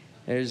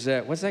 There's,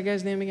 what's that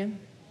guy's name again?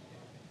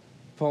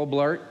 Paul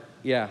Blart?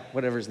 Yeah,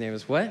 whatever his name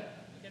is. What?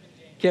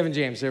 Kevin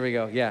James, there we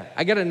go. Yeah,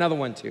 I got another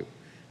one too.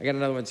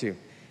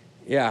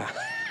 Yeah.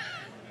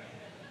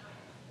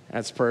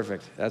 That's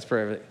perfect.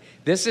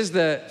 This is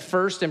the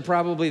first and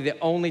probably the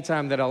only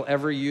time that I'll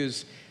ever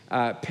use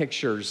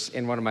pictures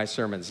in one of my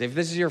sermons. If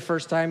this is your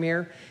first time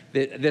here,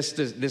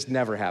 this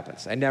never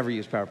happens. I never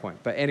use PowerPoint.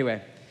 But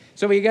anyway,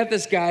 so we got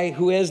this guy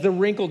who has the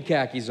wrinkled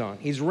khakis on.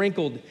 He's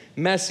wrinkled,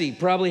 messy,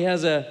 probably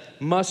has a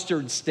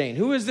mustard stain.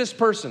 Who is this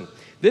person?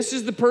 This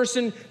is the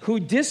person who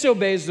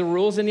disobeys the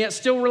rules and yet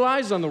still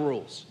relies on the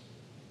rules.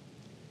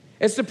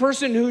 It's the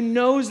person who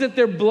knows that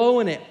they're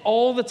blowing it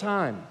all the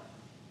time.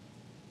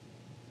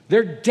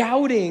 They're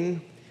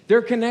doubting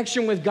their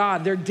connection with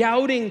God. They're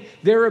doubting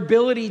their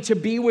ability to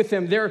be with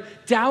Him. They're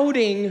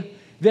doubting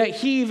that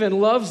He even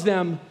loves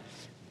them,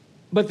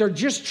 but they're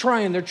just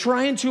trying. They're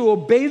trying to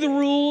obey the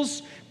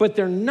rules, but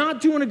they're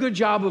not doing a good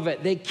job of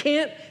it. They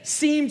can't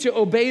seem to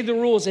obey the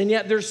rules, and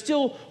yet they're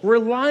still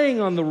relying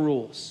on the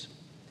rules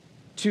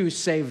to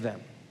save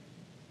them.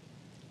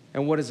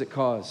 And what does it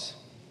cause?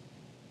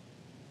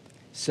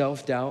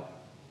 Self-doubt,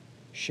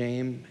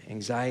 shame,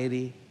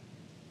 anxiety,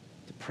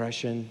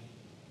 depression.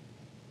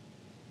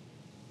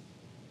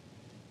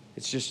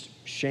 It's just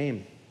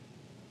shame.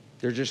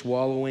 They're just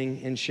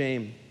wallowing in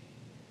shame.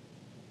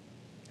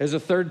 There's a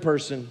third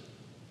person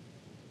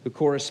who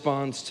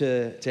corresponds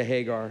to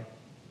Hagar.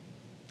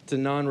 It's a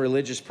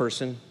non-religious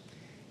person.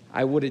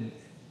 I would have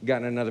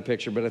gotten another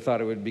picture, but I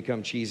thought it would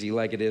become cheesy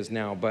like it is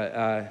now.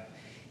 But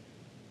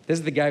this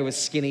is the guy with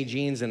skinny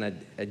jeans and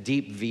a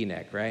deep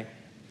V-neck, right?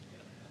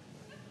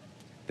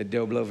 The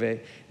double V.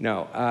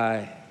 No,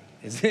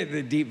 it's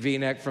the deep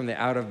V-neck from the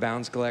Out of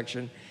Bounds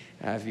collection.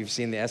 If you've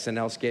seen the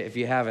SNL skit. If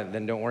you haven't,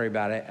 then don't worry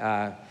about it.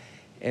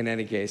 In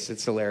any case,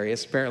 it's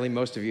hilarious. Apparently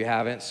most of you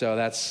haven't, so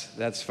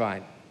that's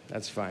fine.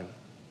 That's fine.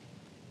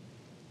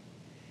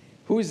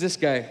 Who does this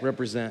guy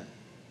represent?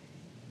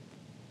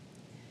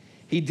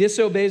 He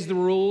disobeys the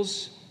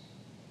rules,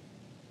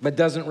 but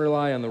doesn't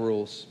rely on the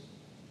rules.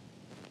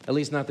 At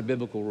least not the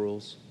biblical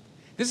rules.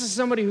 This is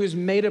somebody who's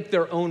made up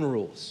their own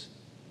rules.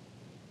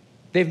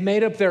 They've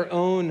made up their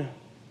own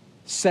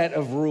set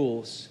of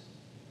rules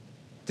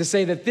to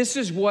say that this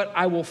is what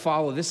I will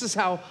follow. This is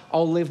how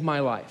I'll live my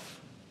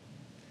life.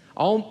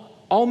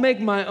 I'll make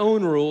my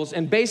own rules,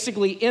 and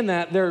basically in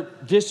that, they're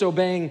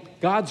disobeying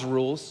God's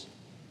rules,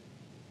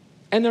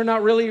 and they're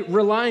not really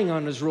relying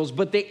on His rules,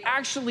 but they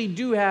actually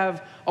do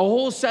have a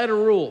whole set of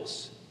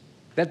rules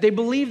that they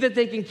believe that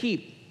they can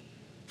keep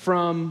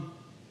from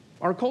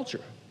our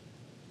culture.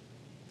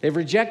 They've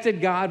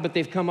rejected God, but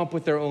they've come up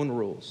with their own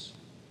rules.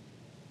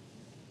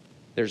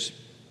 There's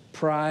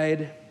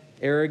pride,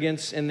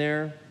 arrogance in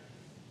there.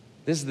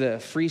 This is the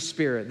free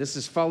spirit. This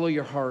is follow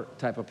your heart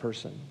type of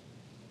person.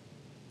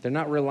 They're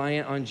not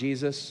reliant on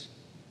Jesus.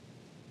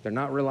 They're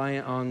not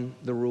reliant on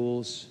the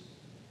rules.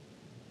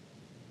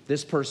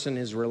 This person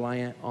is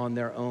reliant on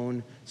their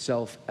own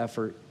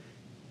self-effort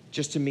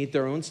just to meet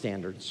their own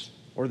standards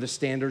or the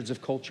standards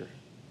of culture.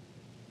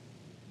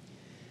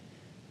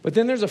 But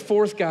then there's a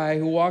fourth guy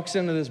who walks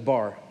into this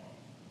bar,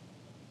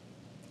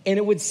 and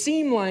it would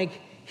seem like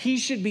he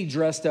should be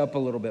dressed up a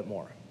little bit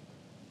more.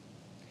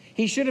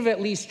 He should have at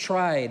least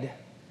tried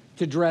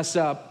to dress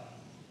up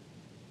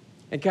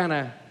and kind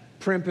of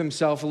primp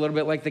himself a little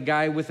bit like the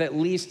guy with at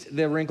least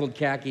the wrinkled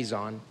khakis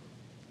on.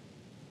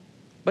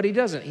 But he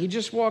doesn't. He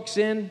just walks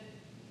in,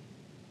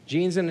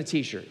 jeans and a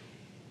t-shirt.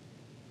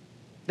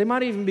 They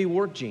might even be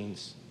work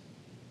jeans.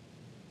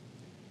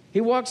 He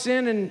walks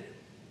in and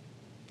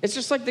it's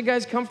just like the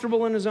guy's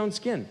comfortable in his own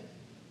skin.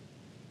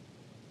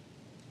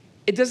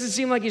 It doesn't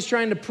seem like he's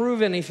trying to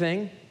prove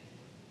anything.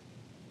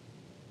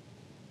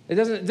 It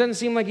doesn't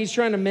seem like he's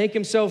trying to make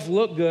himself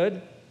look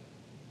good.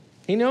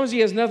 He knows he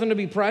has nothing to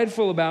be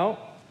prideful about.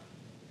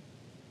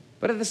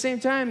 But at the same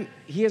time,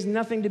 he has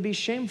nothing to be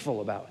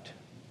shameful about.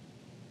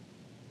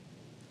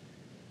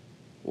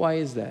 Why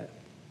is that?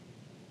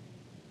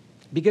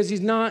 Because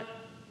he's not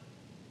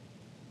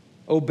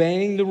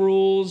obeying the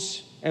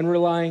rules. and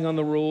relying on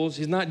the rules.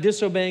 He's not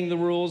disobeying the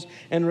rules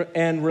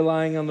and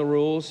relying on the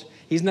rules.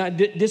 He's not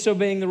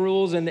disobeying the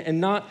rules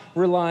and not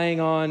relying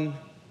on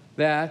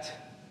that.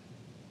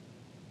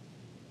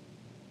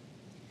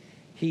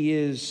 He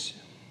is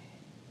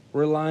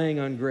relying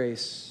on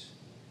grace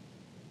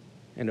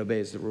and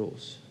obeys the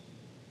rules.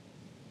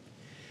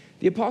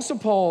 The Apostle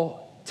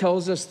Paul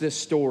tells us this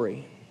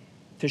story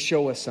to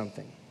show us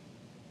something.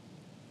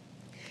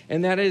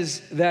 And that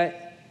is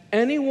that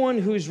anyone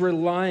who's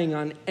relying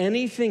on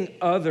anything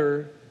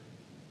other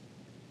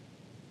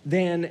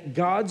than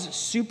God's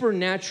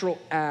supernatural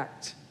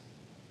act,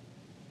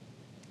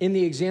 in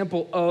the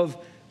example of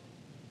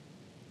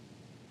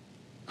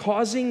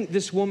causing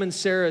this woman,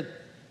 Sarah,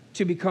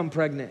 to become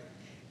pregnant,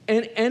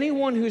 and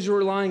anyone who's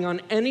relying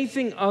on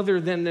anything other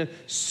than the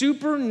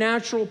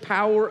supernatural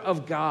power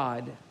of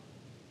God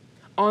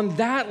on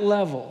that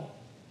level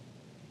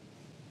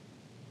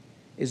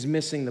is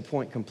missing the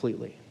point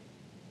completely.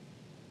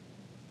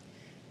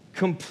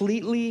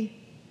 Completely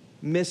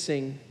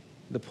missing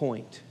the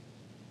point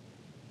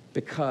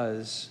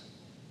because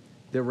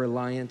they're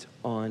reliant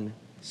on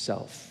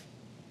self.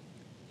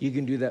 You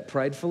can do that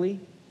pridefully,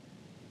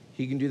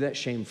 you can do that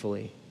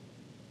shamefully,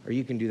 or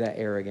you can do that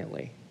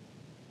arrogantly.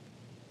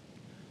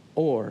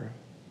 Or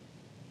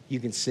you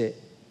can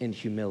sit in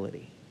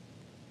humility.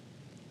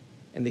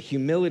 And the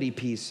humility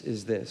piece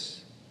is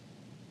this: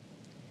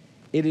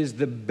 it is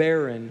the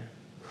barren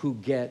who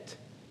get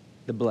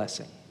the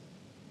blessing.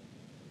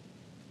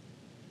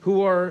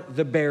 Who are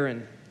the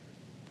barren?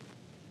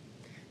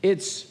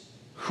 It's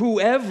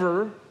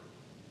whoever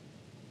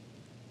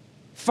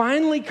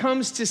finally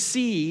comes to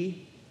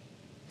see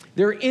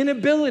their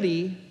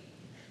inability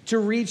to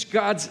reach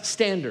God's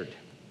standard.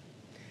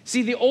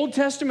 See, the Old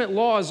Testament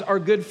laws are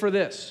good for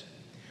this.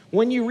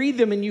 When you read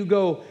them and you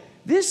go,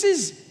 this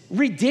is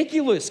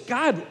ridiculous.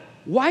 God,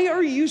 why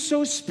are you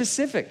so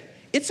specific?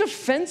 It's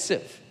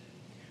offensive.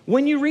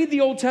 When you read the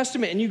Old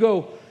Testament and you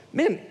go,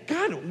 man,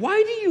 God,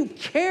 why do you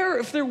care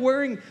if they're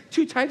wearing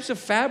two types of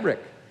fabric?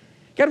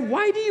 God,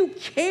 why do you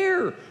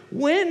care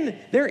when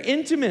they're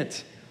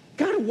intimate?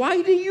 God,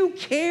 why do you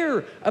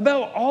care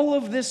about all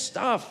of this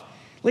stuff?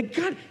 Like,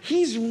 God,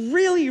 he's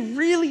really,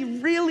 really,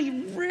 really,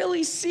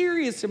 really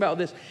serious about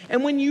this.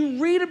 And when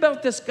you read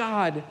about this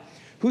God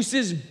who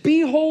says,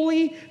 be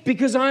holy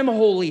because I'm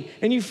holy,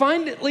 and you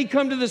finally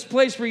come to this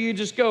place where you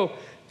just go,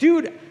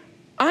 dude,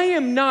 I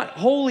am not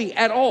holy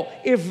at all.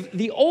 If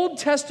the Old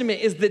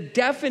Testament is the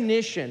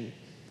definition,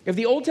 if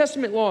the Old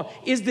Testament law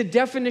is the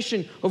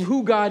definition of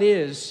who God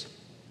is,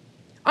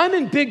 I'm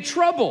in big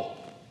trouble.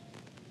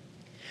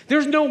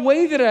 There's no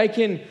way that I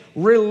can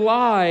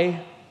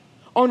rely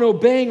on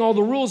obeying all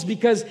the rules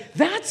because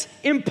that's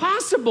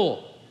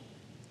impossible.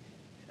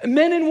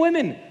 Men and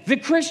women, the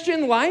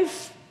Christian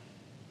life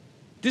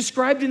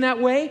described in that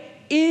way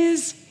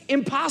is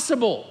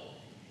impossible.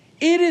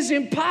 It is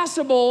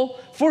impossible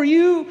for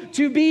you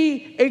to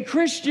be a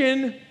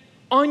Christian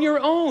on your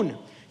own.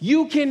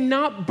 You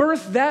cannot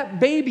birth that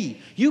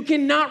baby. You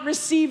cannot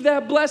receive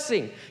that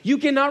blessing. You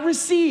cannot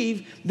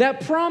receive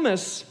that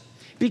promise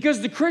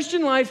because the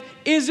Christian life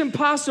is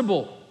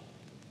impossible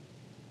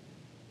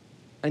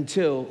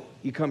until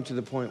you come to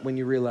the point when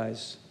you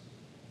realize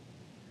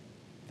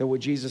that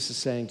what Jesus is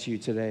saying to you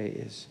today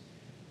is,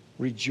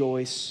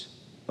 rejoice,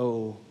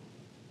 O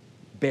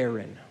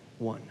barren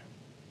one.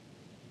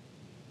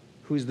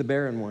 Who's the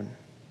barren one?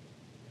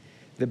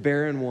 The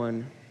barren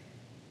one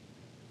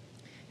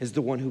is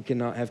the one who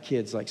cannot have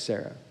kids like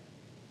Sarah.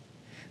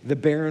 The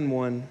barren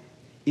one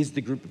is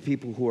the group of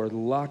people who are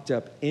locked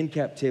up in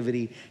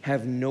captivity,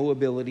 have no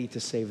ability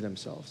to save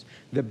themselves.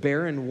 The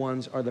barren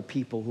ones are the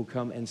people who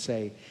come and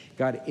say,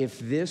 God, if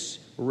this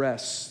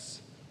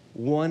rests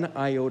one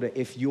iota,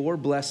 if your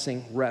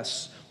blessing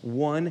rests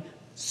one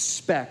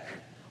speck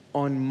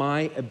on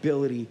my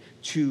ability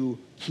to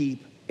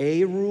keep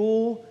a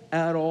rule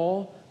at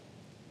all,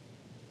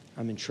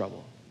 I'm in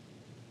trouble.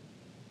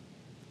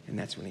 And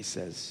that's when he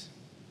says,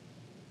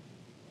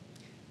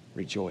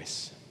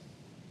 rejoice.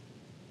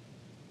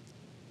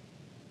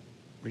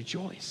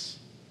 Rejoice,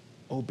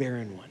 O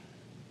barren one.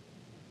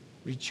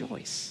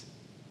 Rejoice.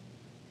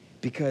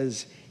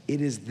 Because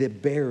it is the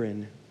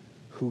barren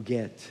who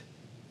get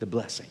the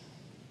blessing.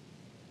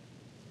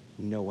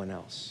 No one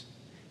else.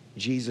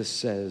 Jesus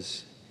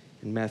says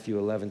in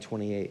Matthew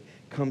 11:28,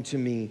 come to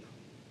me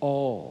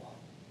all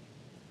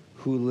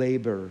who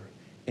labor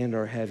and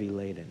are heavy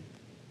laden.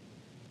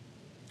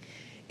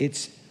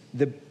 It's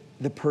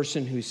the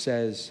person who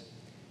says,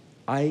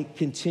 I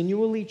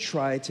continually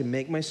try to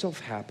make myself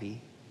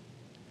happy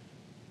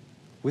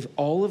with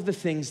all of the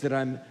things that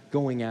I'm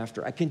going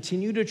after. I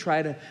continue to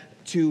try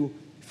to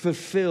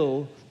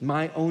fulfill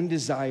my own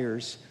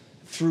desires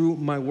through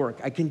my work.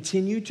 I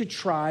continue to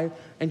try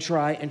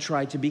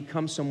to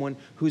become someone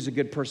who's a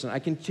good person. I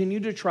continue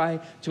to try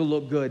to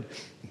look good.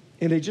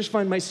 And I just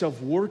find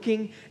myself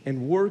working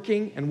and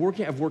working and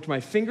working. I've worked my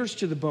fingers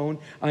to the bone.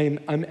 I'm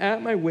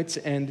at my wit's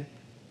end.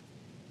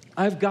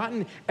 I've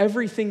gotten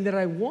everything that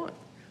I want,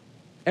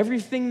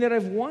 everything that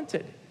I've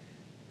wanted.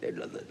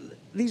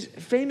 these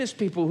famous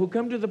people who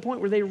come to the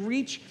point where they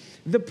reach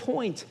the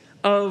point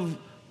of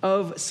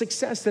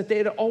success that they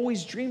had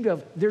always dreamed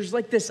of. There's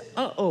like this,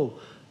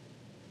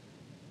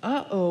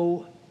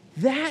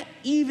 that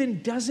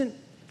even doesn't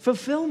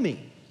fulfill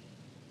me.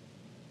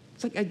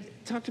 It's like I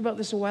talked about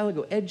this a while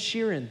ago. Ed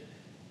Sheeran,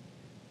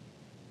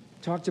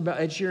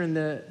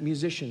 the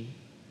musician,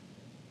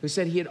 who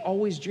said he had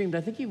always dreamed,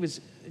 I think he was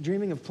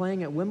dreaming of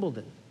playing at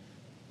Wimbledon.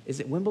 Is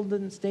it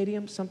Wimbledon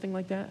Stadium? Something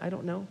like that? I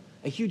don't know.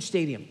 A huge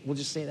stadium. We'll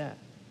just say that.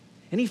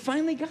 And he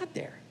finally got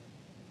there.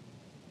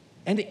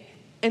 And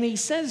he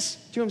says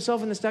to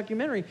himself in this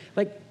documentary,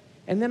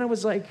 and then I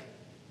was like,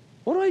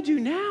 what do I do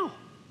now?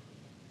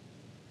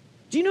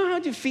 Do you know how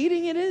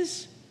defeating it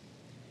is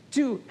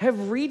to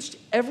have reached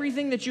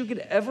everything that you could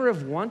ever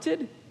have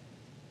wanted?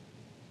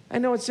 I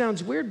know it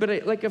sounds weird, but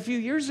a few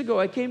years ago,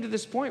 I came to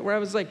this point where I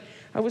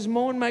was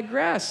mowing my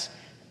grass.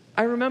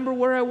 I remember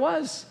where I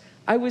was.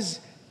 I was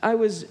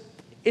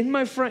in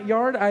my front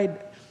yard. I'd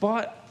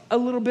bought a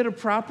little bit of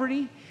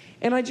property,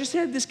 and I just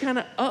had this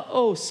kind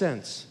of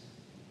sense.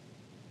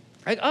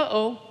 Like,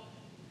 I'm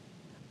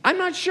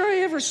not sure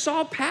I ever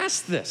saw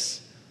past this.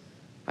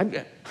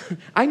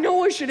 I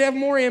know I should have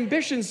more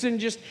ambitions than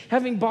just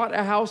having bought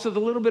a house with a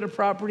little bit of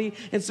property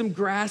and some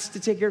grass to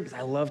take care of, because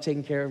I love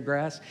taking care of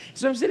grass.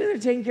 So I'm sitting there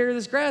taking care of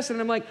this grass, and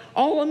I'm like,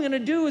 all I'm going to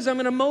do is I'm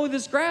going to mow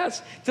this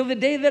grass till the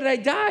day that I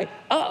die.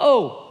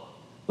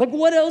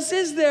 What else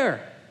is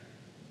there?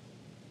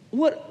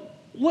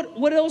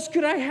 What else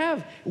could I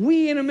have?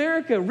 We in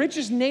America,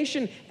 richest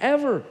nation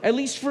ever, at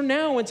least for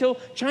now, until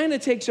China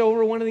takes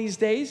over one of these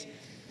days.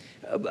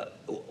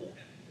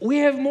 We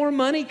have more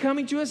money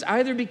coming to us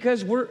either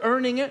because we're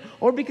earning it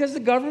or because the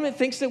government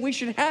thinks that we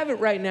should have it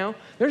right now.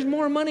 There's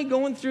more money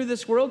going through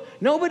this world.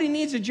 Nobody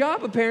needs a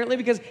job apparently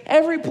because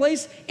every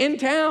place in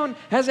town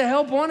has a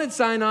help wanted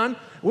sign on.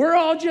 We're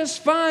all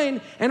just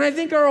fine. And I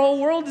think our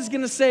whole world is going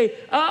to say,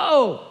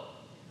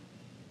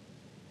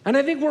 And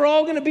I think we're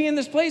all going to be in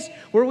this place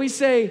where we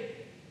say,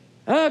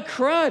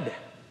 crud.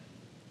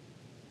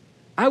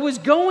 I was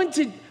going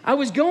to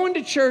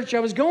church, I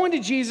was going to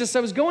Jesus, I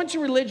was going to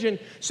religion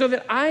so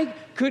that I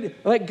could,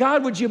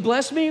 God, would you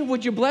bless me?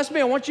 Would you bless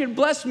me? I want you to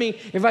bless me.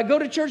 If I go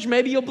to church,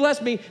 maybe you'll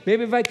bless me.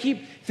 Maybe if I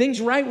keep things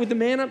right with the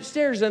man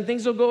upstairs, then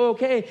things will go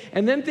okay.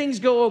 And then things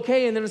go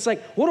okay, and then it's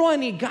like, what do I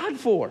need God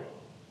for?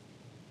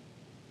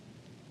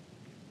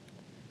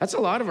 That's a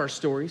lot of our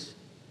stories.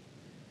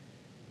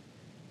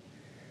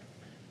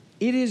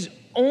 It is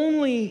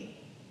only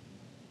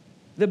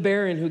the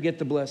barren who get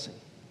the blessing.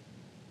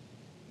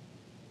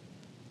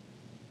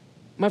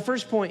 My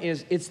first point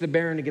is it's the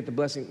barren to get the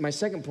blessing. My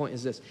second point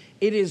is this.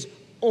 It is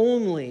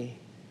only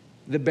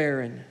the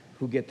barren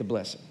who get the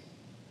blessing.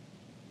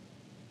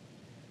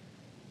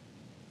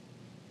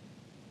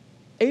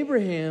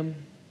 Abraham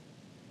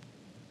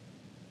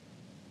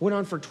went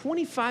on for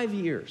 25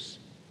 years,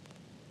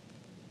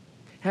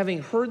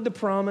 having heard the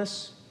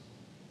promise,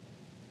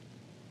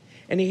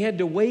 and he had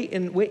to wait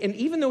and wait. And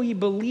even though he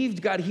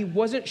believed God, he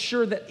wasn't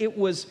sure that it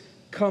was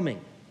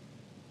coming.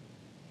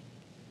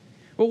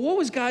 But what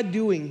was God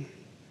doing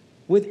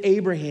with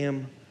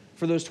Abraham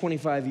for those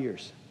 25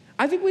 years?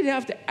 I think we'd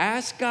have to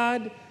ask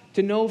God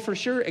to know for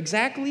sure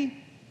exactly.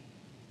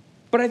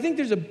 But I think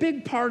there's a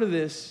big part of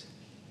this,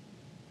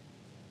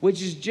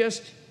 which is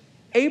just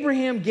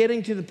Abraham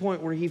getting to the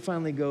point where he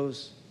finally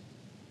goes,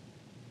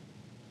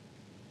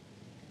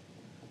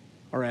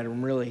 all right,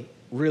 I'm really,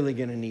 really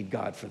going to need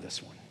God for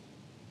this one.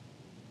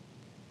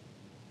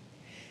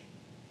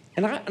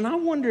 And I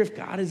wonder if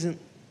God isn't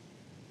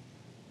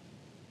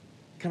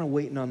kind of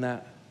waiting on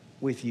that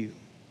with you.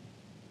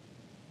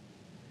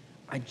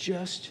 I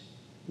just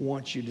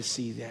want you to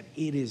see that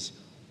it is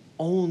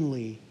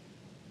only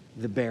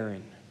the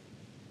barren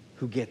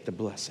who get the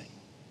blessing.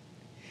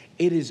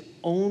 It is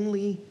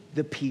only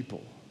the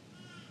people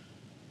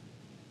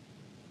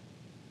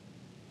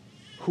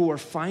who are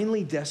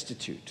finally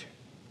destitute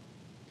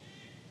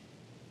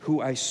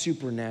who I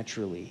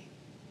supernaturally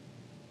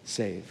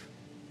save.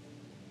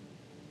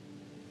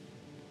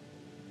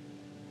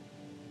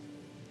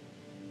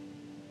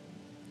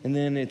 And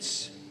then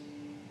it's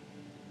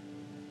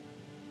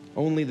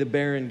only the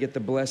barren get the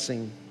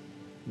blessing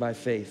by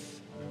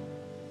faith.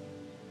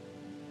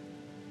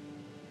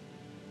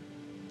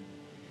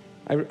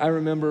 I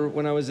remember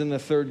when I was in the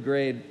third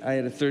grade, I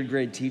had a third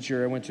grade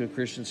teacher. I went to a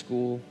Christian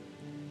school,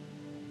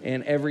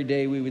 and every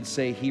day we would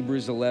say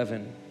Hebrews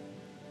 11.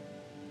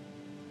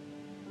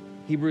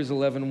 Hebrews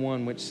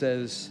 11:1, which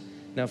says,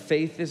 now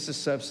faith is the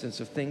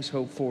substance of things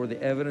hoped for,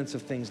 the evidence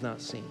of things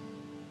not seen.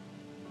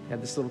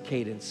 Had this little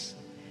cadence.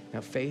 Now,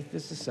 faith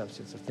is the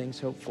substance of things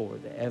hoped for,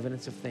 the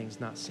evidence of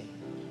things not seen.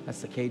 That's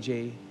the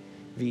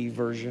KJV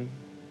version.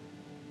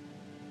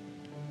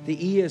 The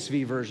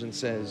ESV version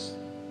says,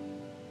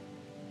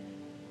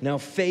 now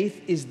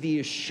faith is the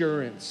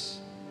assurance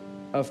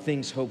of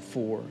things hoped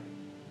for,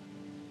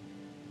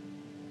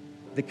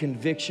 the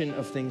conviction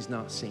of things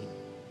not seen.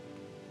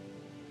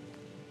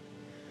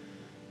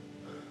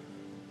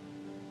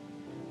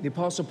 The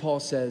Apostle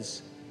Paul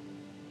says,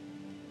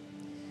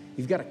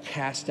 you've got to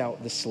cast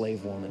out the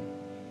slave woman.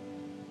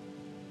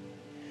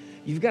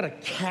 You've got to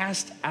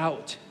cast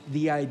out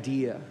the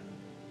idea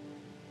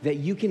that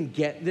you can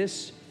get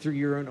this through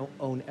your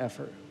own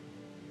effort.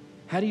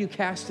 How do you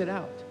cast it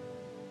out?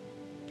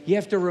 You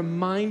have to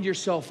remind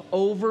yourself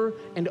over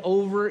and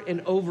over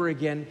and over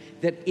again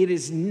that it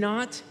is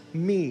not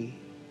me.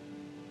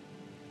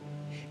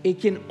 It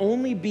can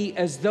only be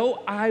as though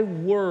I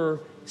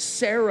were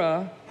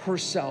Sarah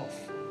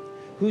herself,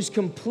 who's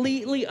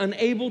completely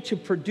unable to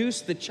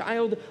produce the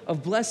child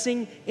of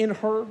blessing in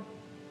her.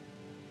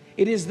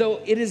 It is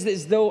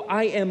as though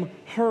I am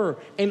her,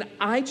 and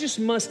I just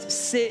must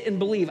sit and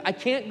believe. I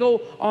can't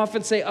go off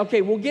and say,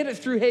 okay, we'll get it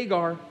through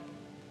Hagar.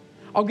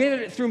 I'll get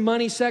it through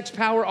money, sex,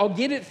 power. I'll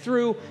get it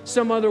through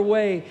some other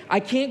way.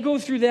 I can't go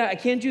through that. I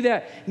can't do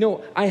that.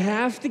 No, I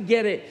have to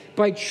get it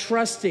by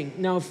trusting.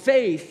 Now,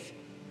 faith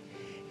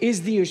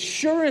is the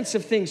assurance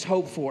of things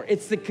hoped for.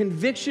 It's the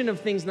conviction of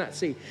things not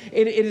seen.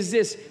 It is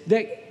this,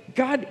 that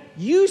God,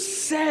 you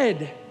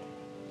said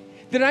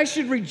that I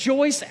should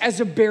rejoice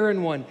as a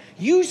barren one.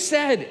 You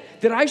said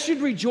that I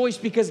should rejoice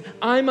because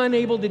I'm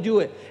unable to do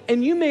it.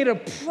 And you made a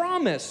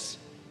promise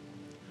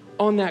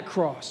on that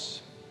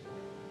cross.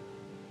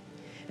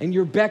 And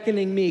you're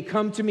beckoning me,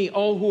 come to me,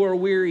 all who are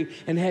weary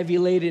and heavy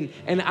laden,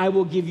 and I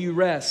will give you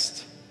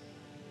rest.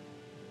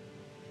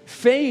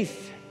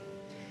 Faith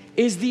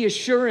is the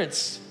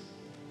assurance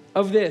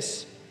of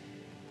this.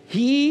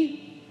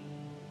 He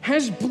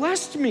has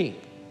blessed me.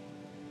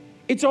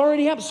 It's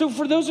already happened. So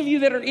for those of you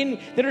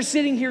that are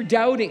sitting here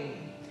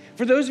doubting,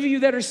 for those of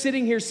you that are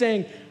sitting here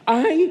saying,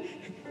 I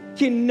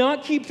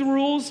cannot keep the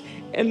rules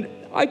and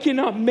I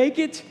cannot make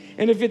it,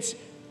 and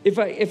if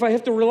I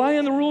have to rely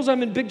on the rules,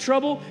 I'm in big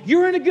trouble.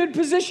 You're in a good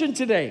position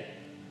today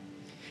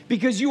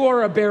because you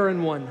are a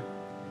barren one.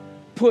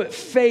 Put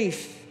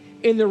faith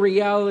in the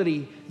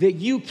reality that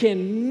you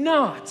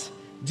cannot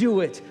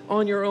do it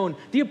on your own.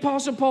 The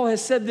Apostle Paul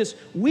has said this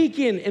week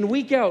in and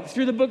week out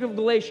through the book of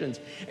Galatians.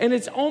 And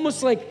it's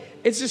almost like,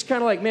 it's just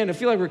kind of like, man, I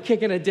feel like we're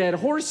kicking a dead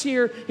horse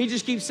here. He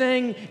just keeps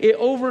saying it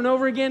over and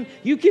over again.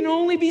 You can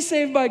only be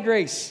saved by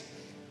grace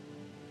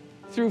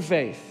through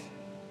faith.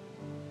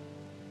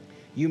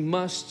 You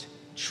must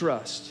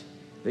trust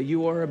that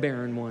you are a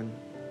barren one,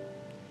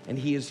 and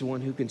he is the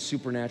one who can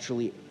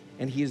supernaturally,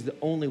 and he is the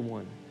only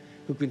one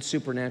who can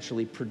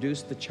supernaturally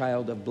produce the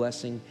child of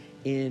blessing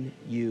in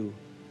you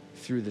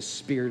through the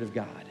Spirit of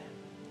God.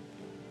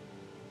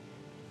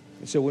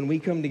 And so when we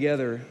come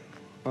together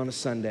on a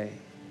Sunday,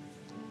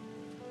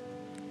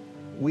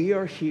 we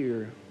are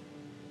here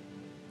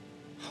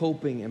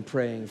hoping and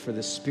praying for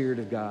the Spirit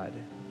of God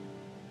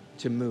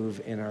to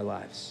move in our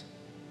lives,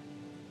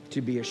 to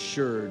be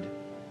assured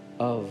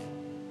of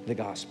the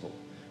gospel,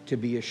 to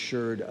be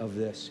assured of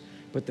this.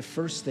 But the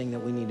first thing that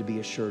we need to be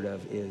assured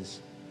of is,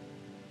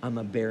 I'm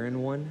a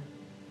barren one.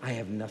 I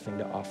have nothing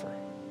to offer.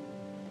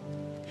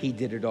 He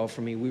did it all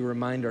for me. We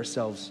remind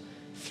ourselves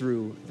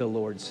through the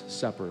Lord's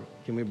Supper.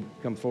 Can we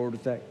come forward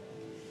with that?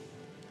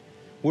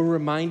 We're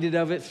reminded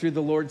of it through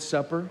the Lord's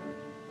Supper.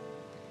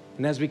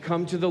 And as we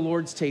come to the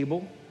Lord's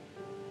table,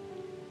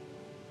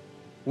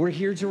 we're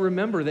here to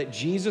remember that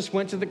Jesus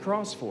went to the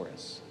cross for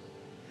us.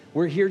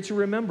 We're here to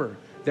remember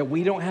that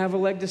we don't have a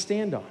leg to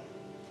stand on.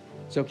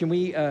 So can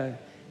we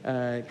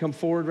come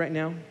forward right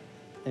now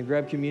and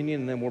grab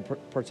communion, and then we'll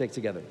partake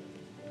together.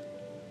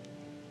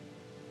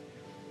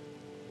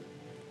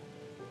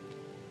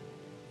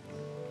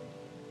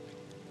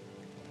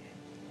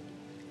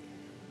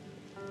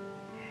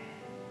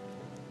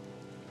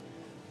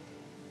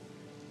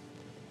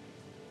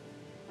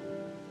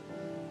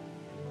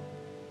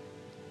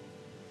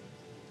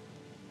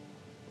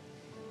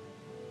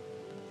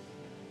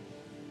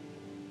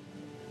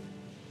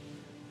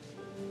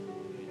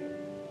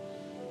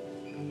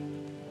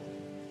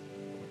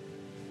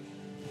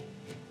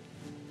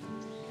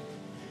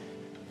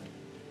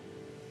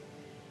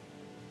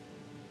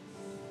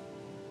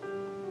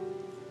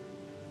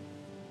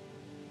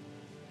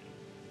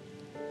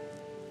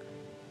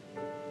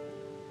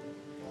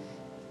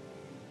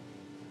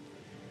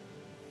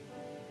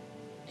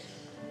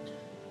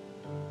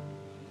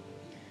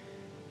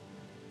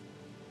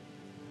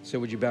 So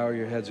would you bow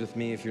your heads with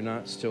me if you're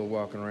not still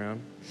walking around?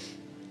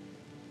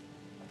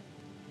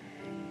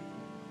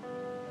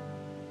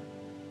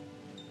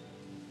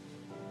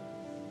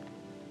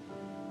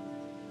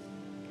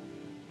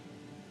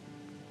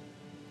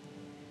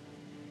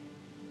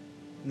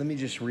 Let me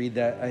just read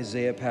that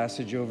Isaiah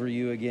passage over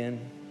you again.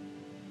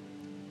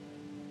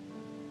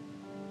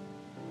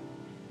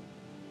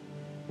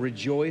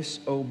 Rejoice,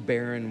 O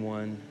barren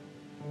one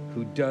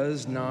who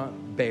does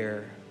not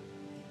bear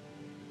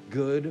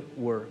good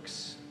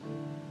works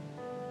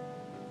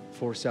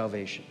for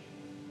salvation.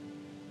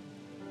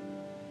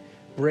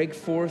 Break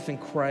forth and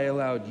cry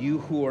aloud, you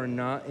who are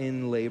not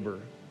in labor,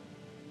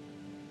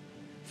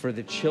 for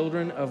the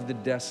children of the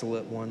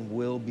desolate one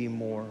will be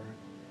more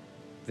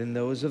than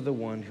those of the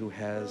one who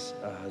has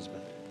a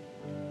husband.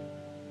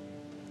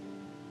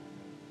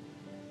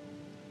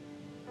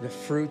 The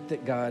fruit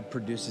that God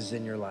produces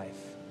in your life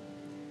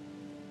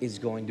is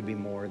going to be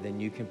more than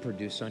you can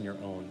produce on your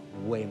own,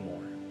 way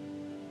more.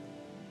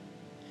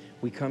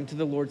 We come to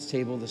the Lord's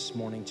table this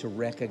morning to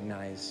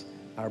recognize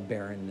our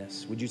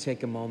barrenness. Would you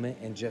take a moment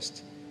and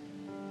just,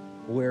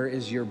 where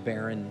is your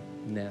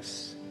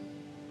barrenness?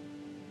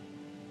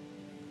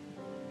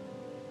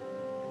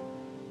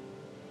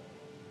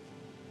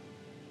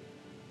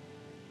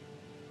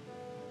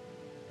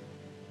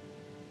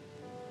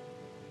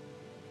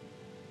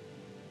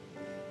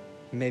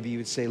 Maybe you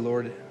would say,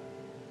 Lord,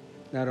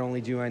 not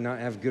only do I not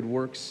have good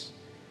works,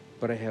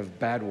 but I have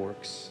bad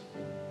works.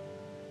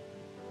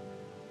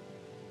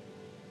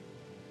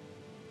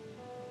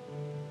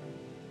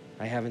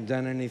 I haven't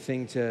done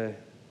anything to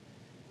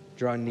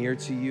draw near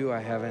to you. I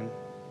haven't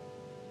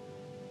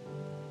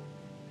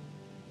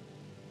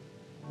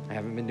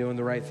been doing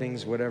the right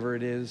things, whatever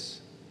it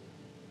is.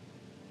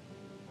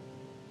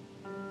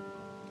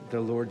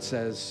 The Lord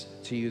says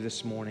to you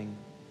this morning,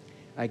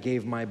 I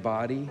gave my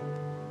body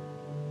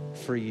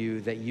for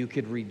you that you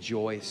could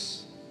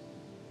rejoice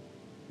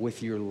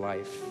with your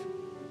life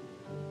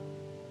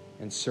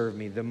and serve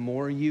me. The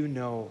more you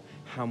know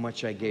how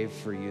much I gave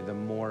for you, the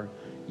more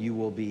you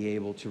will be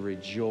able to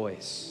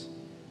rejoice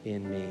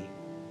in me.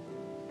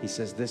 He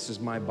says, this is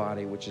my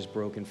body, which is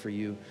broken for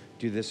you.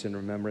 Do this in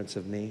remembrance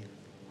of me.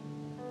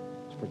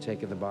 Let's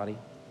partake of the body.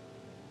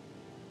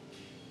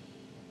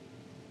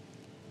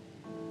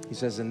 He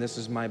says, and this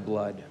is my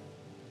blood,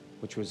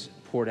 which was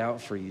poured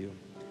out for you.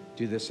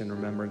 Do this in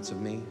remembrance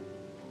of me.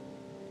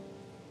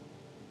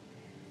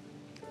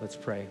 Let's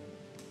pray.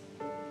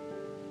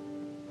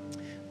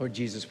 Lord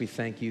Jesus, we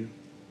thank you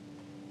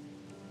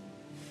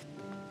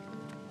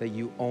that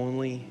you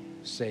only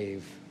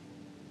save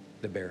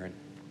the barren.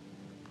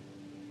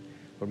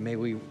 Or may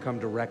we come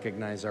to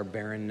recognize our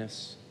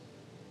barrenness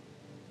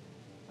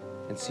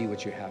and see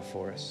what you have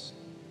for us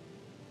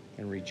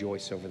and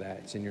rejoice over that.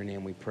 It's in your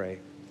name we pray.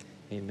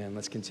 Amen.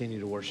 Let's continue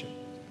to worship.